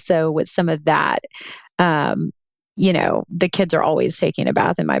 probably less so with some of that. the kids are always taking a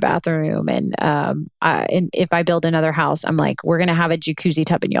bath in my bathroom. And if I build another house, I'm like, we're going to have a jacuzzi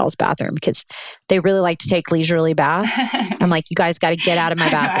tub in y'all's bathroom because they really like to take leisurely baths. I'm like, you guys got to get out of my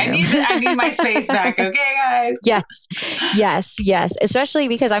bathroom. I need my space back. Okay, guys. Yes. Especially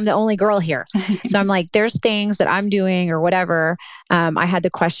because I'm the only girl here. So I'm like, there's things that I'm doing or whatever. I had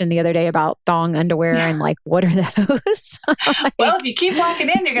the question the other day about thong underwear and like, what are those? Like, well, if you keep walking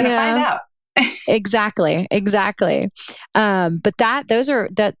in, you're going to find out. Exactly. But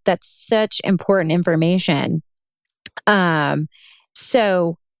that's such important information.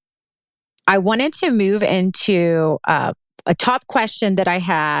 So I wanted to move into a top question that I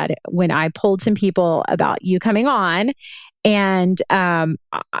had when I polled some people about you coming on. And I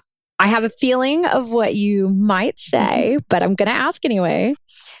have a feeling of what you might say, but I'm going to ask anyway.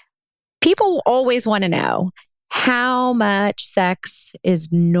 People always want to know, how much sex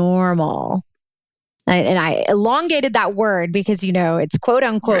is normal? And I elongated that word because, it's quote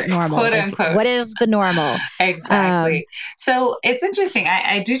unquote normal. Quote unquote. What is the normal? Exactly. So it's interesting.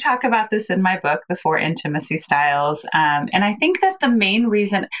 I do talk about this in my book, The 4 Intimacy Styles. And I think that the main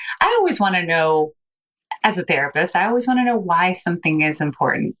reason I always want to know, as a therapist, I always want to know why something is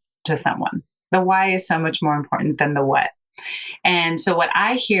important to someone. The why is so much more important than the what. And so what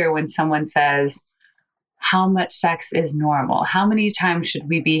I hear when someone says, how much sex is normal? How many times should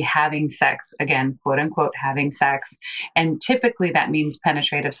we be having sex? Again, quote unquote, having sex. And typically that means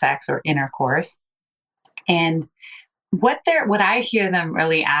penetrative sex or intercourse. And what I hear them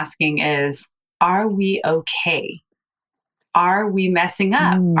really asking is, are we okay? Are we messing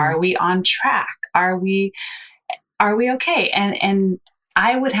up? Are we on track? Are we okay? And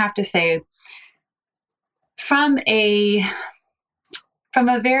I would have to say, from a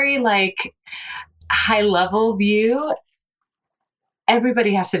very high level view,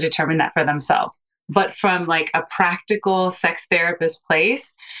 everybody has to determine that for themselves. But from a practical sex therapist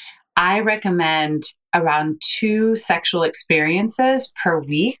place, I recommend around 2 sexual experiences per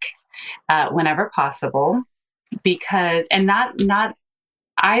week, whenever possible, because, and not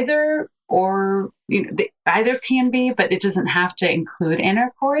either or, either can be, but it doesn't have to include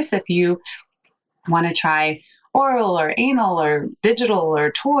intercourse. If you want to try oral or anal or digital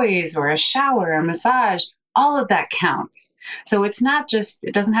or toys or a shower or massage, all of that counts. So it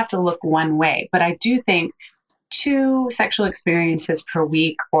doesn't have to look one way, but I do think 2 sexual experiences per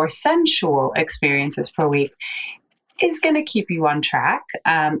week or sensual experiences per week is going to keep you on track.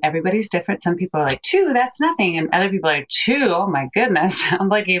 Everybody's different. Some people are like, 2, that's nothing. And other people are like, 2, oh my goodness. I'm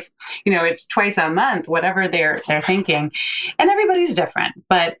like, if, it's twice a month, whatever they're thinking. And everybody's different.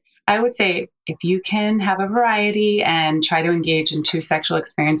 But I would say if you can have a variety and try to engage in 2 sexual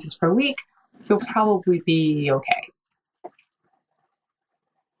experiences per week, you'll probably be okay.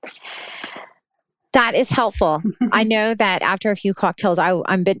 That is helpful. I know that after a few cocktails,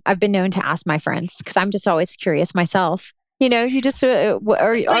 I've been known to ask my friends, because I'm just always curious myself. You just are what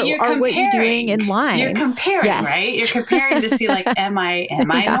you're doing in line. You're comparing, yes. Right? You're comparing to see am I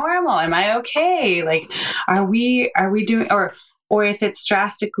normal? Am I okay? Are we doing or if it's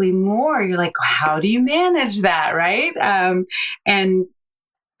drastically more, you're like, how do you manage that, right?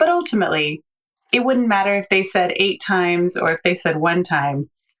 But ultimately, it wouldn't matter if they said 8 times or if they said 1 time.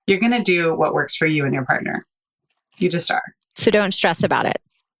 You're going to do what works for you and your partner. You just are. So don't stress about it.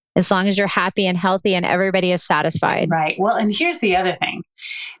 As long as you're happy and healthy and everybody is satisfied. Right. Well, and here's the other thing.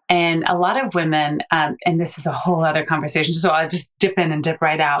 And a lot of women, and this is a whole other conversation, so I'll just dip in and dip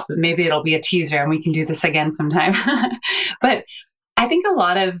right out, but maybe it'll be a teaser and we can do this again sometime. But I think a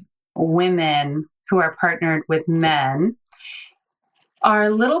lot of women who are partnered with men are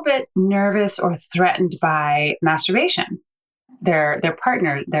a little bit nervous or threatened by masturbation, their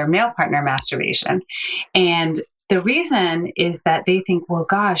male partner masturbation. And the reason is that they think, well,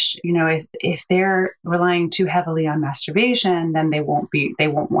 gosh, if they're relying too heavily on masturbation, then they won't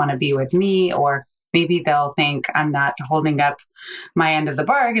want to be with me, or maybe they'll think I'm not holding up my end of the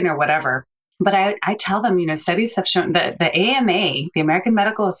bargain or whatever. But I tell them, studies have shown that the AMA, the American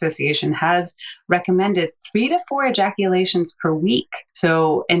Medical Association, has recommended 3 to 4 ejaculations per week.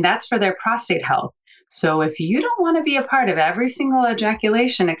 So, and that's for their prostate health. So if you don't want to be a part of every single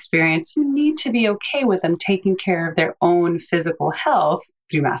ejaculation experience, you need to be okay with them taking care of their own physical health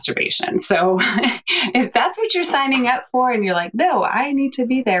through masturbation. So if that's what you're signing up for and you're like, no, I need to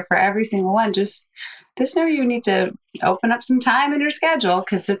be there for every single one, just know you need to open up some time in your schedule,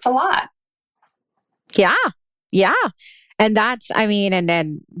 because it's a lot. Yeah. And and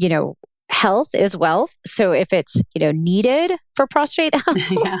then, health is wealth. So if it's, needed for prostate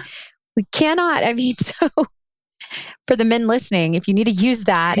health, yeah. we cannot, so For the men listening, if you need to use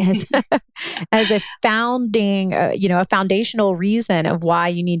that as as a founding, a foundational reason of why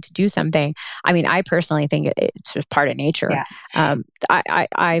you need to do something. I mean, I personally think it's just part of nature. Yeah.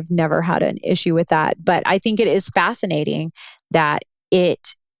 I've never had an issue with that, but I think it is fascinating that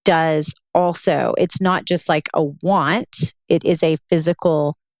it does also. It's not just like a want; it is a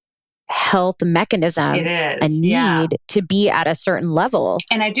physical health mechanism, It is, a need to be at a certain level.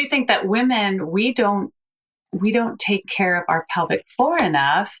 And I do think that women, we don't take care of our pelvic floor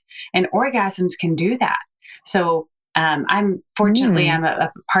enough, and orgasms can do that. So I'm fortunately, I'm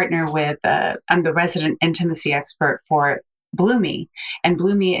a partner with, I'm the resident intimacy expert for Bloomy, and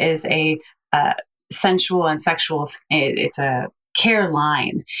Bloomy is a sensual and sexual, it's a care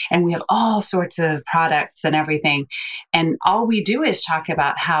line, and we have all sorts of products and everything. And all we do is talk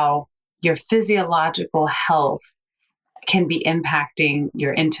about how your physiological health can be impacting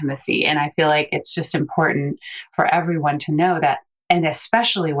your intimacy. And I feel like it's just important for everyone to know that, and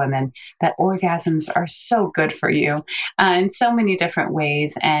especially women, that orgasms are so good for you in so many different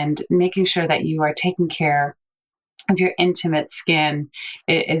ways. And making sure that you are taking care of your intimate skin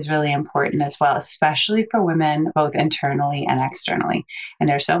is really important as well, especially for women, both internally and externally. And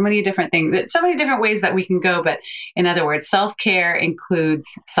there's so many different things, so many different ways that we can go. But in other words, self-care includes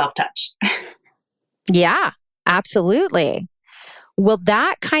self-touch. Yeah, absolutely. Well,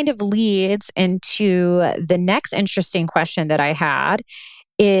 that kind of leads into the next interesting question that I had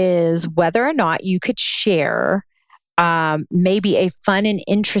is whether or not you could share maybe a fun and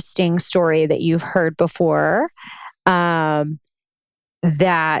interesting story that you've heard before that,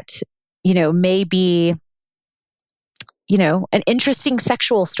 maybe, an interesting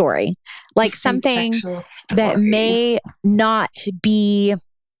sexual story, like something that may not be,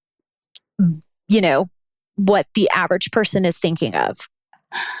 what the average person is thinking of.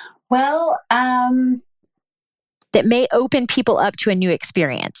 Well, that may open people up to a new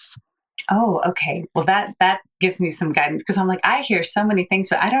experience. Oh, okay. Well, that gives me some guidance, because I'm like, I hear so many things,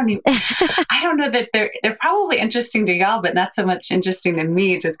 but I don't know that they're probably interesting to y'all, but not so much interesting to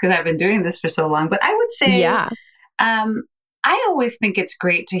me, just because I've been doing this for so long. But I would say, I always think it's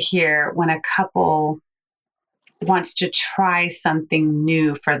great to hear when a couple wants to try something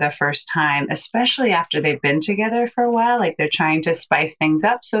new for the first time, especially after they've been together for a while, like they're trying to spice things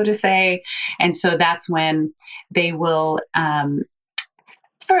up, so to say. And so that's when they will,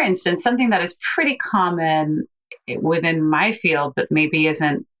 for instance, something that is pretty common within my field, but maybe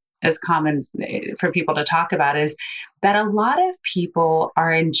isn't as common for people to talk about, is that a lot of people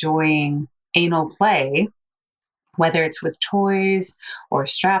are enjoying anal play, whether it's with toys or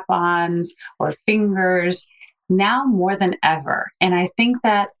strap-ons or fingers, now more than ever. And I think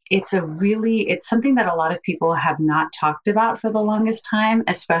that it's something that a lot of people have not talked about for the longest time,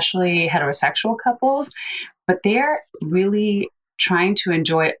 especially heterosexual couples, but they're really trying to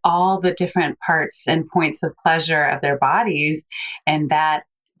enjoy all the different parts and points of pleasure of their bodies. And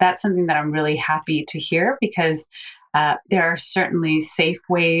that's something that I'm really happy to hear, because there are certainly safe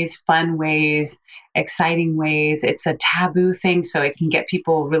ways, fun ways, exciting ways. It's a taboo thing, so it can get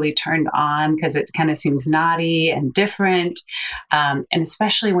people really turned on because it kind of seems naughty and different. And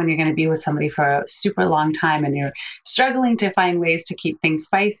especially when you're going to be with somebody for a super long time and you're struggling to find ways to keep things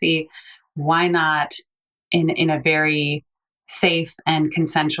spicy, why not, in a very safe and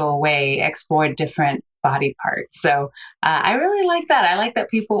consensual way, explore different body parts? So I really like that. I like that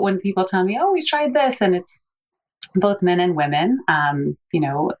when people tell me, oh, we tried this, and it's both men and women,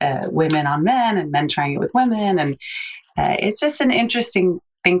 women on men and men trying it with women. And it's just an interesting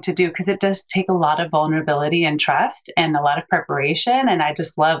thing to do, because it does take a lot of vulnerability and trust and a lot of preparation. And I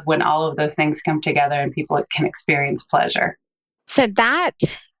just love when all of those things come together and people can experience pleasure. So that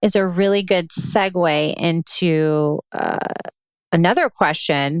is a really good segue into another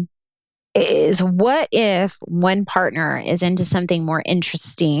question, is what if one partner is into something more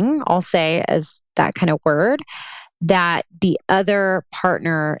interesting, I'll say as that kind of word, that the other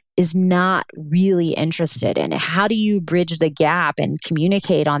partner is not really interested in? How do you bridge the gap and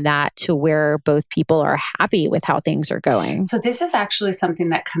communicate on that to where both people are happy with how things are going? So this is actually something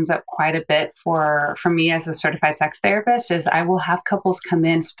that comes up quite a bit for me as a certified sex therapist, is I will have couples come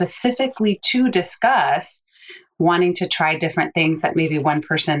in specifically to discuss wanting to try different things that maybe one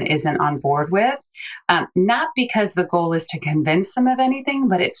person isn't on board with. Not because the goal is to convince them of anything,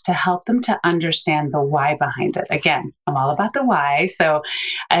 but it's to help them to understand the why behind it. Again, I'm all about the why. So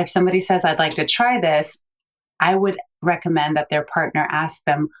if somebody says, I'd like to try this, I would recommend that their partner ask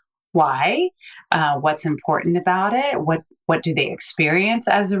them why, what's important about it, what do they experience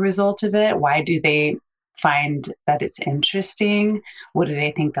as a result of it, why do they find that it's interesting? What do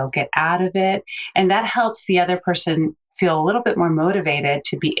they think they'll get out of it? And that helps the other person feel a little bit more motivated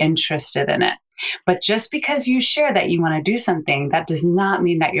to be interested in it. But just because you share that you want to do something, that does not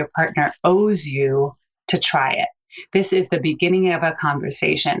mean that your partner owes you to try it. This is the beginning of a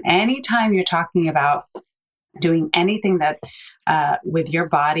conversation. Anytime you're talking about doing anything that with your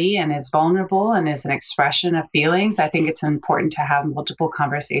body and is vulnerable and is an expression of feelings, I think it's important to have multiple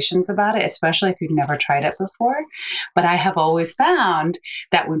conversations about it, especially if you've never tried it before. But I have always found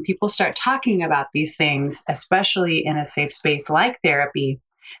that when people start talking about these things, especially in a safe space like therapy,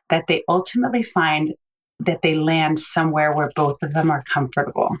 that they ultimately find that they land somewhere where both of them are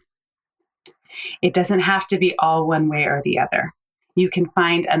comfortable. It doesn't have to be all one way or the other. You can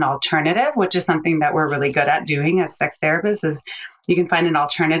find an alternative, which is something that we're really good at doing as sex therapists, is you can find an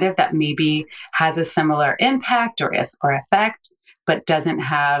alternative that maybe has a similar impact or effect, but doesn't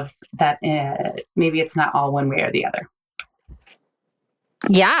have that, maybe it's not all one way or the other.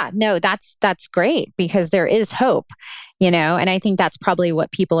 Yeah, no, that's great because there is hope, and I think that's probably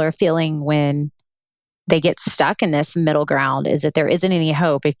what people are feeling when they get stuck in this middle ground, is that there isn't any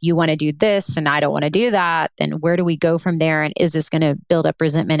hope. If you want to do this and I don't want to do that, then where do we go from there? And is this going to build up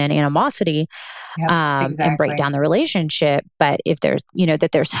resentment and animosity and break down the relationship? But if there's, that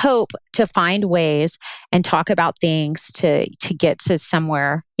there's hope to find ways and talk about things to get to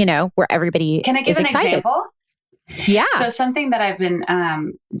somewhere, where everybody is excited. Can I give an example? Yeah. So something that I've been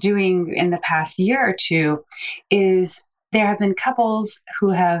doing in the past year or two is there have been couples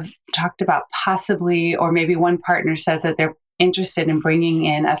who have talked about possibly, or maybe one partner says that they're interested in bringing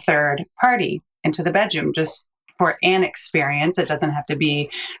in a third party into the bedroom just for an experience. It doesn't have to be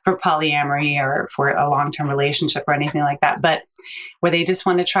for polyamory or for a long-term relationship or anything like that, but where they just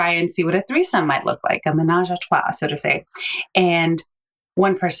want to try and see what a threesome might look like, a menage a trois, so to say. And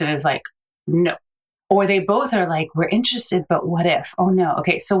one person is like, no. Or they both are like, we're interested, but what if? Oh, no.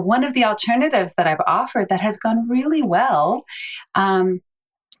 Okay. So one of the alternatives that I've offered that has gone really well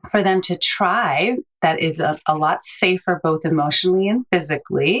for them to try, that is a lot safer, both emotionally and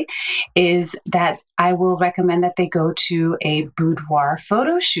physically, is that I will recommend that they go to a boudoir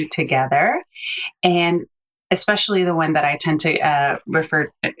photo shoot together. And especially the one that I tend to refer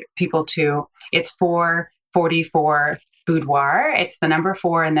people to, it's 444 Boudoir. It's the number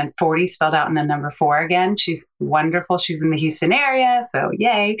 4 and then 40 spelled out and then number 4 again. She's wonderful. She's in the Houston area, so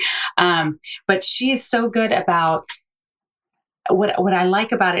yay. But she is so good about what I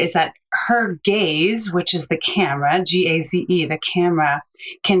like about it is that her gaze, which is the camera, Gaze, the camera,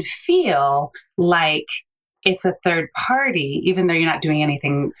 can feel like it's a third party, even though you're not doing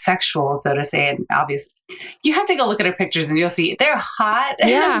anything sexual, so to say. And obviously, you have to go look at her pictures and you'll see they're hot.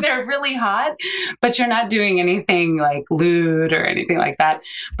 Yeah. They're really hot, but you're not doing anything like lewd or anything like that.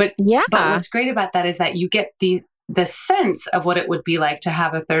 But what's great about that is that you get the sense of what it would be like to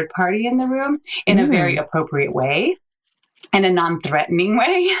have a third party in the room in a very appropriate way and a non-threatening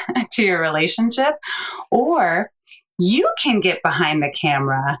way to your relationship. Or you can get behind the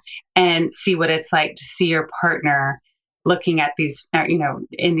camera and see what it's like to see your partner looking at these,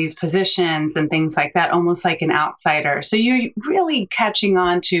 in these positions and things like that, almost like an outsider. So you're really catching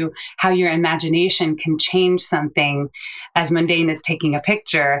on to how your imagination can change something as mundane as taking a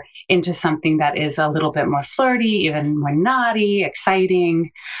picture into something that is a little bit more flirty, even more naughty,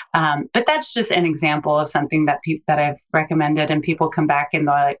 exciting. But that's just an example of something that that I've recommended, and people come back and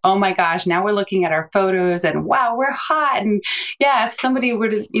they're like, oh my gosh, now we're looking at our photos and wow, we're hot. And yeah, if somebody were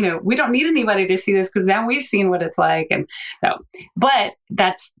to, we don't need anybody to see this because now we've seen what it's like. And so, but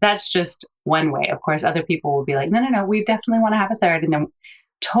that's just one way. Of course, other people will be like, no, we definitely want to have a third. And then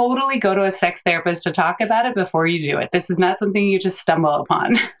totally go to a sex therapist to talk about it before you do it. This is not something you just stumble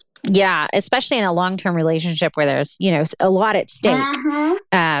upon. Yeah, especially in a long-term relationship where there's, a lot at stake.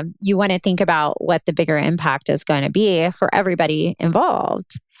 You want to think about what the bigger impact is going to be for everybody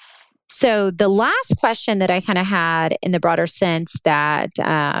involved. So the last question that I kind of had in the broader sense that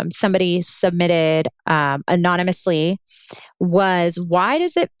somebody submitted anonymously was, why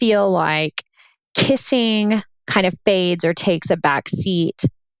does it feel like kissing kind of fades or takes a back seat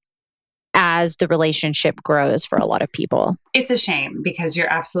as the relationship grows for a lot of people? It's a shame because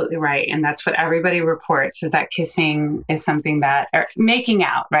you're absolutely right. And that's what everybody reports, is that kissing is something that, or making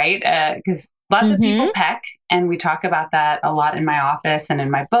out, right? Because lots of people peck, and we talk about that a lot in my office and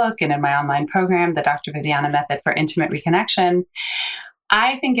in my book and in my online program, the Dr. Viviana Method for Intimate Reconnection.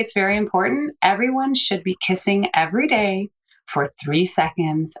 I think it's very important. Everyone should be kissing every day for 3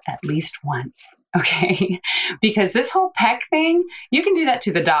 seconds, at least once. Okay. Because this whole peck thing, you can do that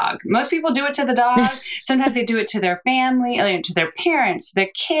to the dog. Most people do it to the dog. Sometimes they do it to their family, to their parents, their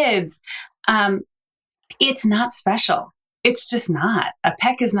kids. It's not special. It's just not. A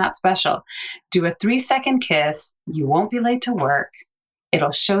peck is not special. Do a 3-second kiss. You won't be late to work.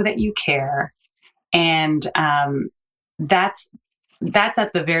 It'll show that you care. And that's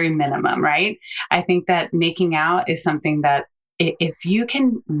at the very minimum, right? I think that making out is something that if you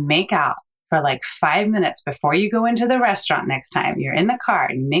can make out for like 5 minutes before you go into the restaurant next time, you're in the car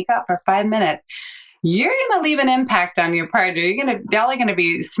and you make out for 5 minutes, you're going to leave an impact on your partner. Y'all are going to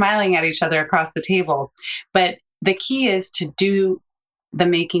be smiling at each other across the table. But the key is to do the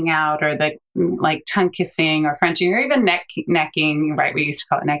making out or the like tongue kissing or Frenching or even necking, right? We used to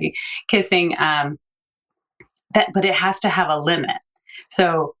call it necking, kissing. But it has to have a limit.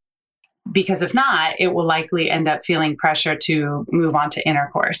 So, because if not, it will likely end up feeling pressure to move on to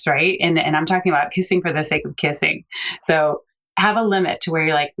intercourse, right? And I'm talking about kissing for the sake of kissing. So have a limit to where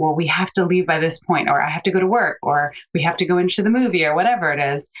you're like, well, we have to leave by this point, or I have to go to work, or we have to go into the movie, or whatever it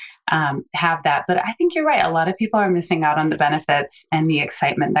is. Have that. But I think you're right. A lot of people are missing out on the benefits and the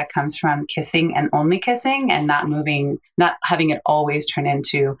excitement that comes from kissing and only kissing, and not having it always turn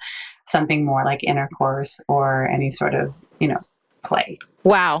into something more like intercourse or any sort of, play.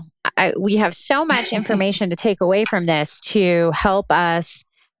 Wow. We have so much information to take away from this to help us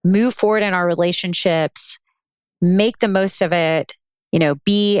move forward in our relationships, make the most of it,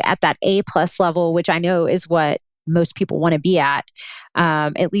 be at that A+ level, which I know is what most people want to be at.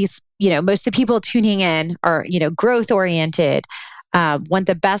 At least, most of the people tuning in are, growth oriented, want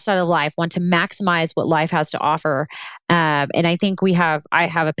the best out of life, want to maximize what life has to offer. And I think I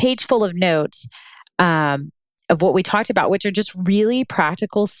have a page full of notes of what we talked about, which are just really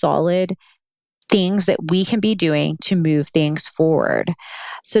practical, solid things that we can be doing to move things forward.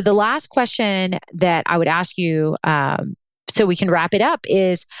 So the last question that I would ask you, so we can wrap it up,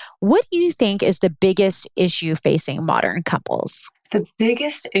 is what do you think is the biggest issue facing modern couples? The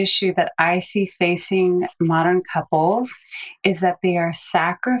biggest issue that I see facing modern couples is that they are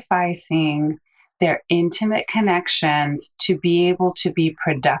sacrificing their intimate connections to be able to be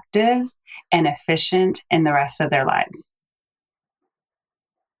productive and efficient in the rest of their lives.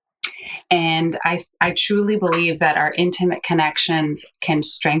 And I truly believe that our intimate connections can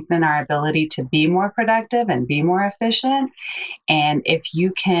strengthen our ability to be more productive and be more efficient. And if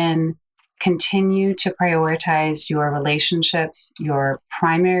you can continue to prioritize your relationships, your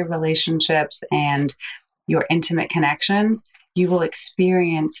primary relationships, and your intimate connections, you will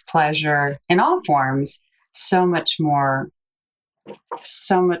experience pleasure in all forms so much more,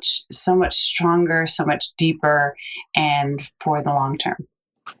 so much stronger, so much deeper, and for the long term.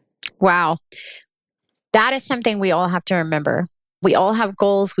 Wow. That is something we all have to remember. We all have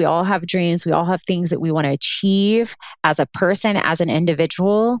goals. We all have dreams. We all have things that we want to achieve as a person, as an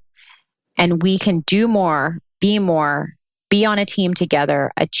individual. And we can do more, be on a team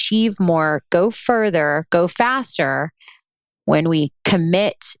together, achieve more, go further, go faster when we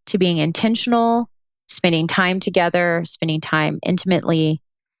commit to being intentional, spending time together, spending time intimately.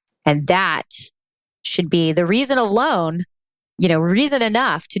 And that should be the reason alone, reason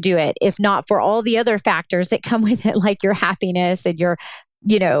enough to do it, if not for all the other factors that come with it, like your happiness and your,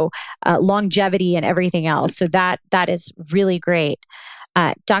 longevity and everything else. So that is really great.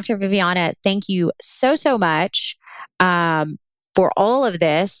 Dr. Viviana, thank you so much for all of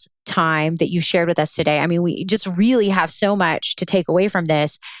this time that you shared with us today. I mean, we just really have so much to take away from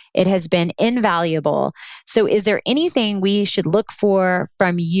this. It has been invaluable. So is there anything we should look for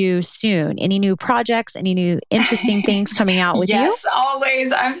from you soon? Any new projects, any new interesting things coming out with you? Yes,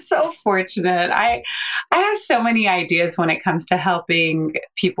 always. I'm so fortunate. I have so many ideas when it comes to helping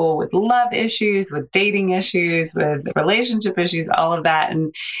people with love issues, with dating issues, with relationship issues, all of that.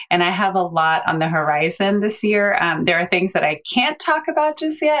 And I have a lot on the horizon this year. There are things that I can't talk about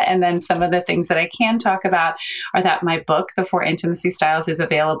just yet. And then some of the things that I can talk about are that my book, The 4 Intimacy Styles, is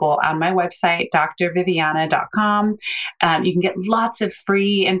available on my website, drviviana.com. You can get lots of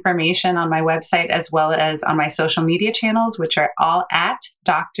free information on my website as well as on my social media channels, which are all at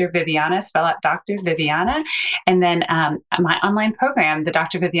Dr. Viviana, spell out Dr. Viviana. And then my online program, the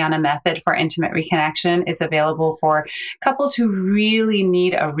Dr. Viviana Method for Intimate Reconnection, is available for couples who really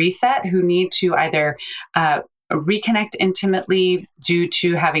need a reset, who need to either reconnect intimately due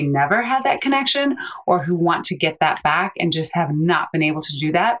to having never had that connection, or who want to get that back and just have not been able to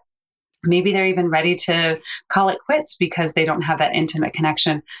do that. Maybe they're even ready to call it quits because they don't have that intimate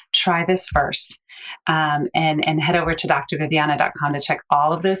connection. Try this first. And head over to drviviana.com to check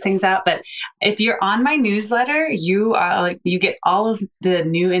all of those things out. But if you're on my newsletter, you get all of the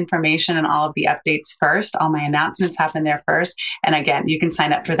new information and all of the updates first. All my announcements happen there first. And again, you can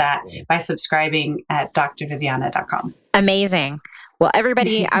sign up for that by subscribing at drviviana.com. Amazing. Well,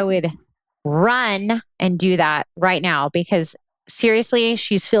 everybody, I would run and do that right now, because seriously,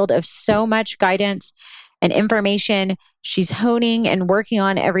 she's filled of so much guidance and information. She's honing and working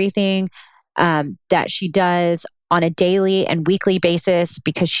on everything that she does on a daily and weekly basis,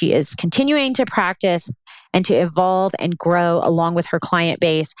 because she is continuing to practice and to evolve and grow along with her client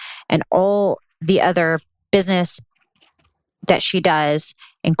base and all the other business that she does,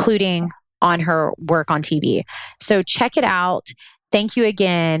 including on her work on TV. So check it out. Thank you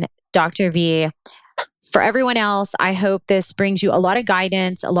again, Dr. V. For everyone else, I hope this brings you a lot of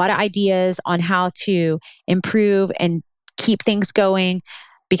guidance, a lot of ideas on how to improve and keep things going,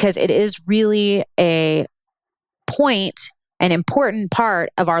 because it is really a point, an important part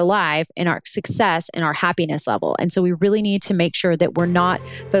of our life and our success and our happiness level. And so we really need to make sure that we're not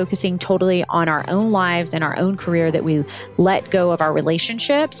focusing totally on our own lives and our own career, that we let go of our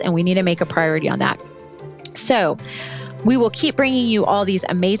relationships, and we need to make a priority on that. So we will keep bringing you all these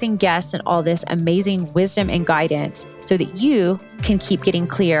amazing guests and all this amazing wisdom and guidance so that you can keep getting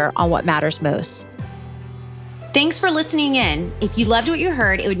clear on what matters most. Thanks for listening in. If you loved what you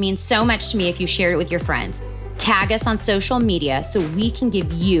heard, it would mean so much to me if you shared it with your friends. Tag us on social media so we can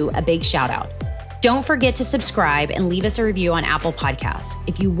give you a big shout out. Don't forget to subscribe and leave us a review on Apple Podcasts.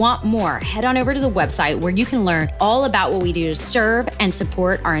 If you want more, head on over to the website where you can learn all about what we do to serve and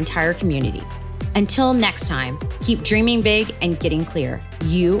support our entire community. Until next time, keep dreaming big and getting clear.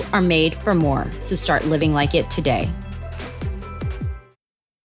 You are made for more, so start living like it today.